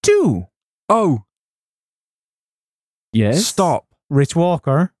game too. Oh. Yes. Stop. Rich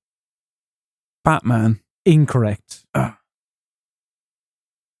Walker. Batman. Incorrect.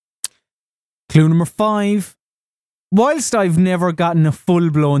 Clue number 5. Whilst I've never gotten a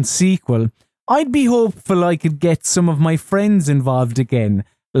full-blown sequel, I'd be hopeful I could get some of my friends involved again,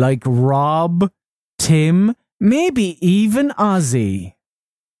 like Rob, Tim, maybe even Ozzy.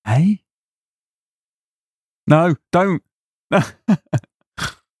 Hey? No, don't.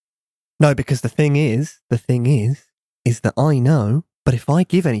 No, because the thing is that I know, but if I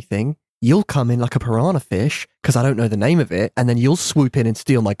give anything, you'll come in like a piranha fish, because I don't know the name of it, and then you'll swoop in and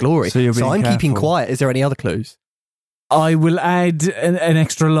steal my glory. So I'm keeping quiet. Is there any other clues? I will add an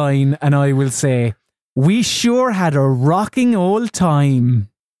extra line, and I will say, we sure had a rocking old time.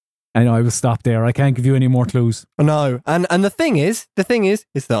 And I will stop there. I can't give you any more clues. No, and the thing is that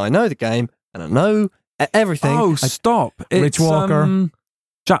I know the game, and I know everything. Oh, stop. Rich Walker.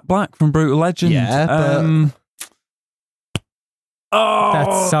 Jack Black from Brutal Legend. Yeah, but...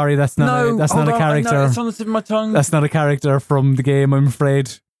 that's not a character. No, it's on the tip of my tongue. That's not a character from the game, I'm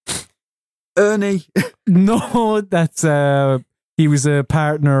afraid. Ernie. No, that's he was a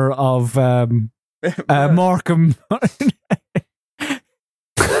partner of Markham.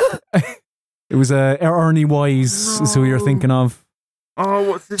 It was Ernie Wise is who you're thinking of. Oh,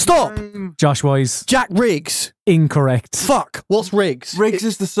 what's his Stop! name? Josh Wise. Jack Riggs. Incorrect. Fuck. What's Riggs? Riggs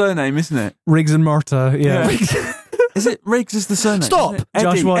is the surname, isn't it? Riggs and Murta, yeah. Is it Riggs is the surname? Stop!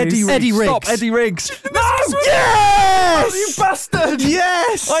 Josh Wise. Eddie Riggs. Stop, Eddie Riggs. No! Yes! You bastard!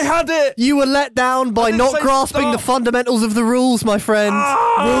 Yes! I had it! You were let down by not grasping the fundamentals of the rules, my friend.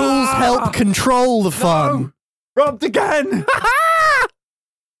 Rules help control the fun. No! Robbed again!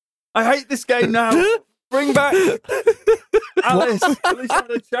 I hate this game now. Bring back Alice. At least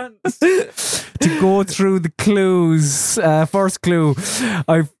had a chance. To go through the clues. First clue.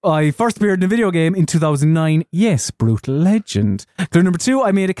 I first appeared in a video game in 2009. Yes, Brutal Legend. Clue number 2.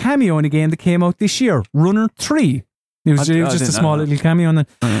 I made a cameo in a game that came out this year. Runner 3. It was just a small little cameo. And then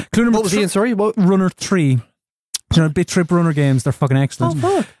clue number What was he in? Sorry, what? Runner 3. You know, Bit Trip Runner games, they're fucking excellent.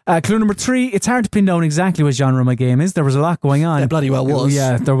 Clue number 3, it's hard to pin down exactly what genre my game is. There was a lot going on. There bloody well was.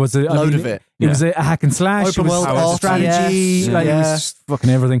 Yeah, there was a load of it. It was a hack and slash. Open world, it was strategy. It was fucking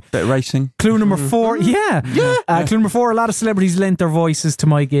everything. Bit of racing. Clue number 4, clue number 4, a lot of celebrities lent their voices to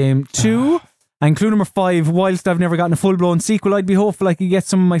my game too. And clue number 5, whilst I've never gotten a full-blown sequel, I'd be hopeful I could get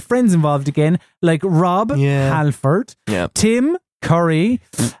some of my friends involved again, like Rob Halford, Tim Curry,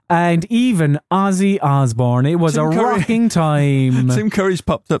 and even Ozzy Osbourne. It was Tim Curry. Rocking time. Tim Curry's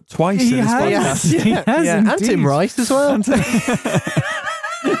popped up twice in this podcast. He has and Tim Rice as well.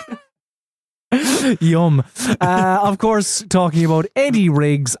 Yum. Of course, talking about Eddie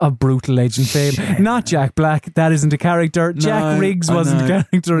Riggs of Brutal Legend fame, not Jack Black. That isn't a character. Jack Riggs wasn't a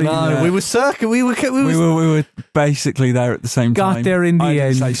character. No, we were basically there at the same time. Got there in the I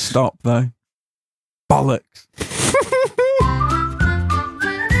end. didn't say stop though. Bollocks.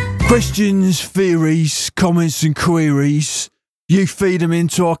 Questions, theories, comments and queries. You feed them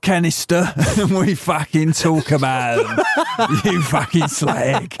into our canister and we fucking talk about them. You fucking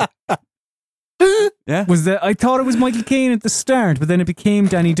slag. Yeah. I thought it was Michael Caine at the start, but then it became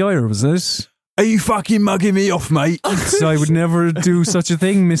Danny Dyer, was it? Are you fucking mugging me off, mate? So I would never do such a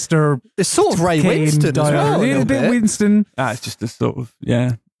thing, Mr. It's sort of Ray Caine Winston Dyer. as well. A little bit Winston. It's just a sort of,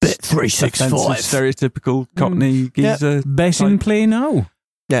 Bit 365. stereotypical Cockney geezer. Bet in play now.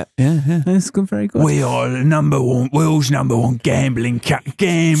 Yeah. That's good, very good. We are the world's number one gambling.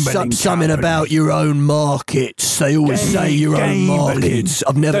 Something about your own markets. They always say your own markets.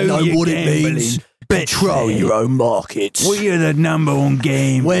 I've never known what it means. Control your own markets. We are the number one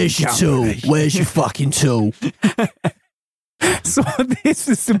game. Where's your tool? Where's your fucking tool? So this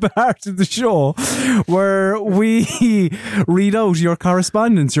is the part of the show where we read out your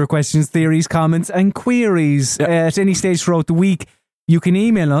correspondence, your questions, theories, comments and queries at any stage throughout the week. You can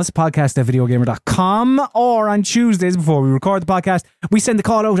email us, podcast@videogamer.com, or on Tuesdays before we record the podcast, we send the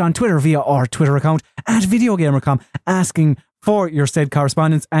call out on Twitter via our Twitter account @videogamer.com, asking for your said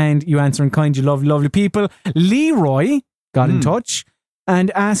correspondence, and you answer in kind, you lovely, lovely people. Leroy got in touch and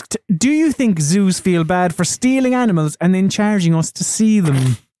asked, do you think zoos feel bad for stealing animals and then charging us to see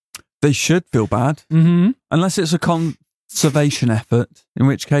them? They should feel bad. Mm-hmm. Unless it's a conservation effort, in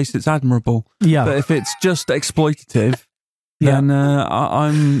which case it's admirable. Yeah. But if it's just exploitative, then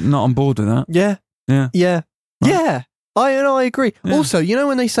I'm not on board with that. Yeah. I agree. Yeah. Also, you know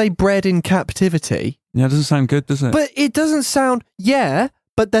when they say bred in captivity? Yeah, it doesn't sound good, does it? But it doesn't sound,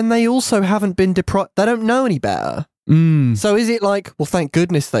 but then they also haven't been deprived. They don't know any better. So is it like, well, thank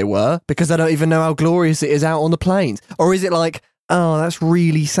goodness they were, because they don't even know how glorious it is out on the plains? Or is it like, oh, that's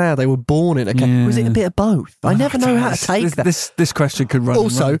really sad, they were born in a cave? Or is it a bit of both? I never know how to take that. This question could run.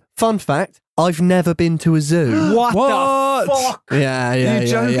 Also, fun fact, I've never been to a zoo. What the fuck? Yeah. You're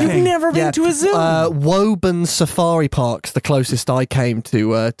joking? You've never been to a zoo? Woburn Safari Park's the closest I came to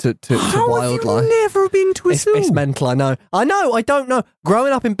wildlife. Have you never been to a zoo? It's mental, I know. I don't know.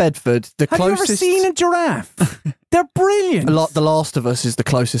 Growing up in Bedford, the closest... Have you ever seen a giraffe? They're brilliant. The Last of Us is the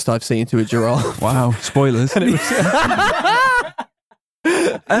closest I've seen to a giraffe. Wow, spoilers.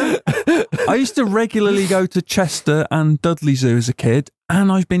 I used to regularly go to Chester and Dudley Zoo as a kid,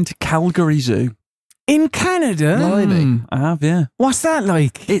 and I've been to Calgary Zoo. In Canada? I have, yeah. What's that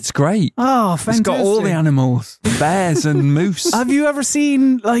like? It's great. Oh, fantastic. It's got all the animals, bears and moose. Have you ever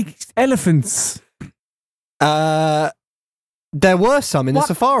seen, like, elephants? There were some in the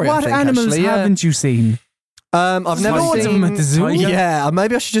safari, I think, animals haven't you seen? I've never seen... them at the zoo. Yeah,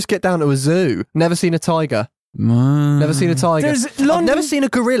 maybe I should just get down to a zoo. Never seen a tiger. Never seen a tiger. I've never seen a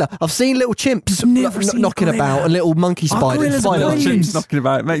gorilla. I've seen little chimps knocking about and little monkey spiders. Little chimps knocking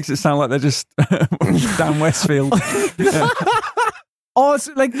about. It makes it sound like they're just down Westfield. Oh, it's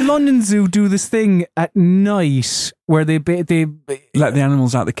like London Zoo do this thing at night where they let the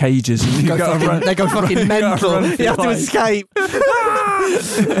animals out the cages. And they go fucking mental. You have to escape.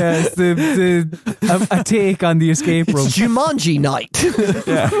 It's a take on the escape room. It's Jumanji night.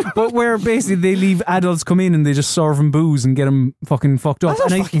 But where basically they leave adults come in and they just serve them booze and get them fucking fucked up.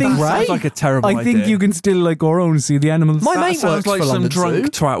 And I think sounds like a terrible idea. I think you can still like go around and see the animals. My mate sounds works like for some London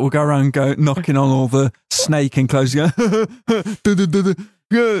drunk Zoo. twat will go around knocking on all the snake enclosures, like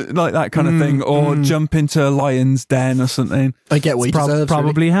that kind of thing, or jump into a lion's den or something. I get what he deserves.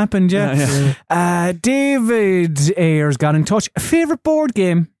 Probably happened, yeah. David Ayers got in touch. Favorite board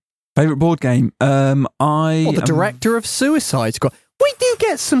game? The director of Suicide Squad. We do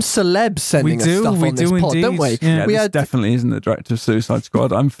get some celebs sending us stuff on this pod, don't we? Yeah, this definitely isn't the director of Suicide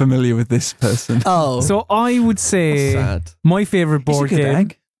Squad. I'm familiar with this person. Oh. So I would say my favourite board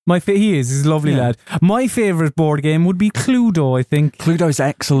game. He's a lovely lad. My favourite board game would be Cluedo, I think. Cluedo is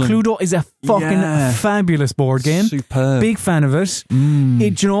excellent. Cluedo is a fucking fabulous board game. Superb. Big fan of it.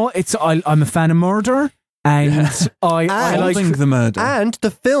 I'm a fan of Murder. And I like the murder. And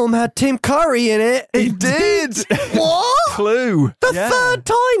the film had Tim Curry in it. It did. What? Clue. The third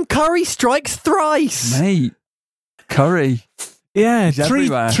time Curry strikes thrice. Mate. Curry. Yeah, He's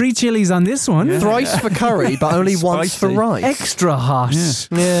three chilies on this one. Yeah. Thrice for curry, but only once for rice. Extra hot.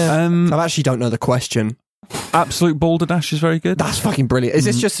 Yeah. I actually don't know the question. Absolute Balderdash is very good. That's fucking brilliant. Is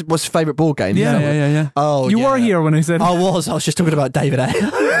this just what's your favourite board game? Yeah. Oh, you were here when I said I was just talking about David A.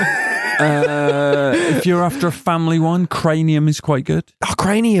 If you're after a family one, Cranium is quite good. Oh,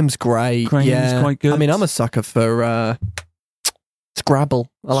 Cranium's great. Cranium's quite good. I mean, I'm a sucker for Scrabble.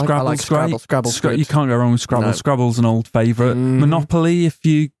 I like Scrabble. Scrabble's good. You can't go wrong with Scrabble. No. Scrabble's an old favourite. Monopoly, if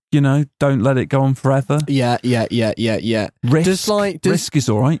you don't let it go on forever. Yeah. Risk is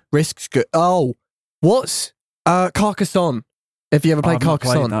all right. Risk's good. Oh, what's Carcassonne? If you ever played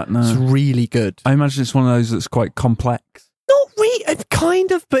Carcassonne, that, no. It's really good. I imagine it's one of those that's quite complex. Not really,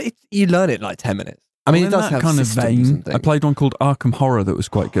 kind of, but you learn it in like 10 minutes. I mean, it does have kind of systems vein. and things. I played one called Arkham Horror that was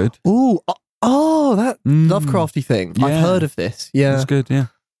quite good. Ooh, that Lovecrafty thing. Yeah. I've heard of this. Yeah, it's good. Yeah.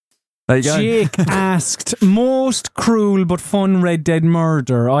 There you go. Jake asked, most cruel but fun Red Dead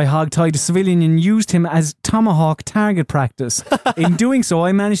murder. I hogtied a civilian and used him as tomahawk target practice. In doing so,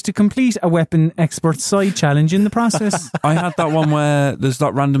 I managed to complete a weapon expert side challenge in the process. I had that one where there's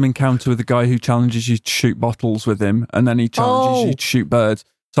that random encounter with a guy who challenges you to shoot bottles with him, and then he challenges you to shoot birds.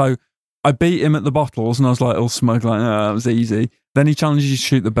 So I beat him at the bottles, and I was like all smug, like, oh, that was easy. Then he challenges you to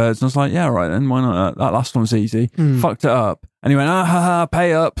shoot the birds, and I was like, yeah, all right then, why not? That last one was easy. Fucked it up. And he went,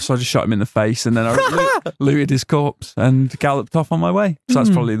 pay up. So I just shot him in the face, and then I looted his corpse and galloped off on my way. So that's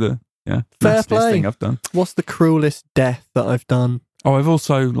probably the Fair nastiest play. thing I've done. What's the cruelest death that I've done? Oh, I've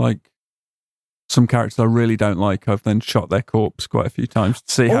also, some characters I really don't like, I've then shot their corpse quite a few times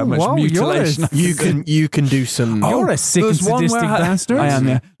to see how much mutilation you can do some. You're a sick and sadistic bastard. I am,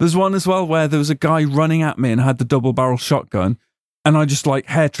 yeah. There's one as well where there was a guy running at me and had the double barrel shotgun, and I just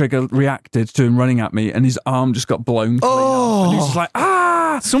hair trigger reacted to him running at me, and his arm just got blown clean off, and he was just like,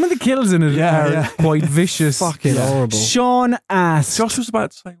 ah! Some of the kills in it are quite vicious. Fucking horrible. Sean asked, Josh was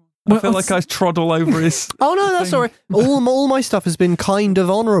about to say, I feel like I trod all over his. Oh no, that's all right. All my stuff has been kind of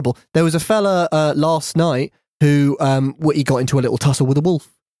honourable. There was a fella last night who he got into a little tussle with a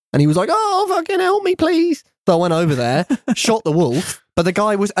wolf, and he was like, "Oh, fucking help me, please!" So I went over there, shot the wolf, but the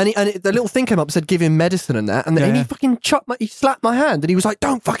guy was, the little thing came up and said, "Give him medicine and that," and then he fucking he slapped my hand, and he was like,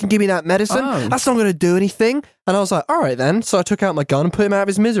 "Don't fucking give me that medicine. That's not going to do anything." And I was like, "All right then." So I took out my gun and put him out of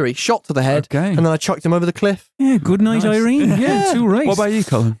his misery, shot to the head, and then I chucked him over the cliff. Yeah, good night, Irene. Yeah, too right. What about you,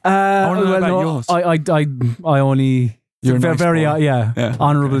 Colin? I want to know about yours. I only. You're a nice very boy.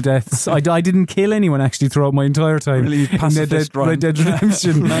 honourable deaths. I didn't kill anyone actually throughout my entire time really in Red Dead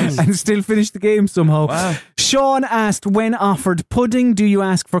Redemption and still finished the game somehow. Wow. Sean asked, when offered pudding, do you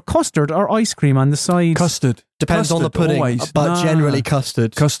ask for custard or ice cream on the side? Custard. Depends on the pudding, always. but generally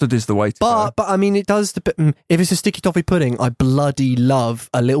custard. Custard is the way to go. But I mean, it does. If it's a sticky toffee pudding, I bloody love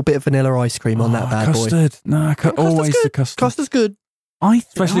a little bit of vanilla ice cream on that bad custard. boy. No, always good. the custard. Custard's good.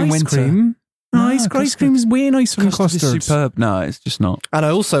 Especially in winter. Cream? Ice cream is way nicer than custard. Is superb. No, it's just not. And I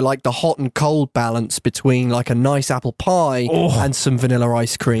also like the hot and cold balance between like a nice apple pie and some vanilla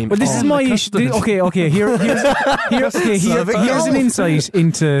ice cream. But this is my issue. Okay. Here's an insight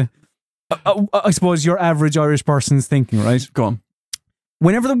into, I suppose, your average Irish person's thinking. Right, go on.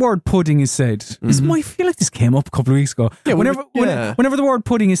 Whenever the word pudding is said, I feel like this came up a couple of weeks ago. Yeah, whenever the word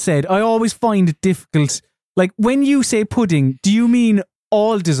pudding is said, I always find it difficult. Like when you say pudding, do you mean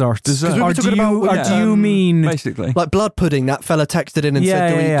all desserts? Or do you mean basically like blood pudding? That fella texted in and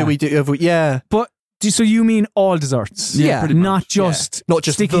said, "Do we do?" But so you mean all desserts? Yeah, not just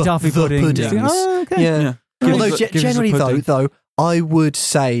sticky toffee pudding. Oh, okay. Yeah. Although generally though, I would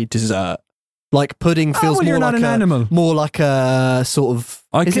say dessert. Like pudding feels more like an animal. More like a sort of.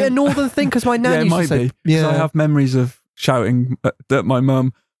 Is it a northern thing? Because my nan used to say. Yeah, I have memories of shouting at my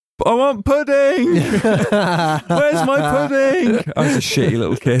mum, "I want pudding! Where's my pudding?" I was a shitty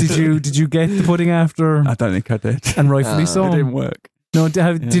little kid. Did you get the pudding after? I don't think I did. And rightfully so. It didn't work. No,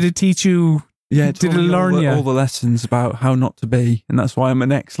 did it teach you? Yeah, did it learn you all the lessons about how not to be, and that's why I'm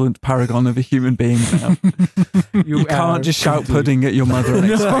an excellent paragon of a human being now. You can't just shout pudding at your mother and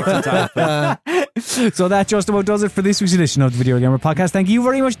expect it to happen. So that just about does it for this week's edition of the Video Gamer Podcast. Thank you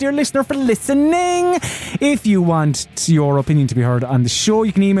very much, dear listener, for listening. If you want your opinion to be heard on the show,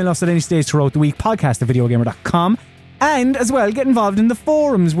 you can email us at any stage throughout the week, podcast@videogamer.com. And as well, get involved in the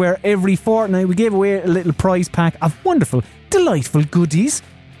forums where every fortnight we give away a little prize pack of wonderful, delightful goodies.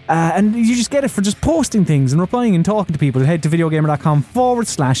 And you just get it for just posting things and replying and talking to people. Head to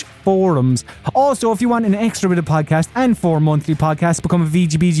videogamer.com/forums. Also, if you want an extra bit of podcast and 4 monthly podcasts, become a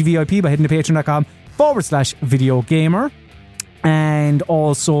VGBG VIP by heading to patreon.com/videogamer. And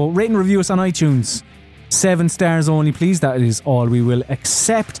also, rate and review us on iTunes. 7 stars only, please. That is all we will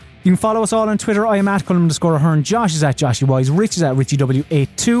accept. You can follow us all on Twitter. I am at Colm_Ahern. Josh is at JoshyWise. Rich is at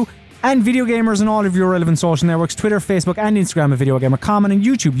RichieW82. And Video Gamers on all of your relevant social networks, Twitter, Facebook and Instagram at VideoGamer.com, and on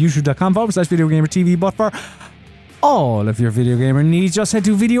YouTube, youtube.com/VideoGamerTV. But for all of your Video Gamer needs, just head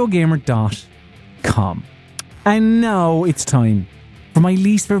to VideoGamer.com. And now it's time for my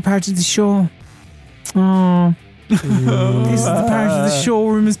least favourite part of the show. Oh, this is the part of the show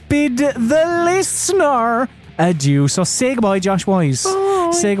where we must bid the listener adieu. So say goodbye, Josh Wise.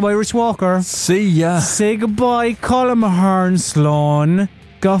 Bye. Say goodbye, Rich Walker. See ya. Say goodbye, Colm Ahern Sloan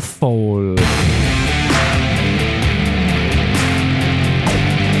Gaffole.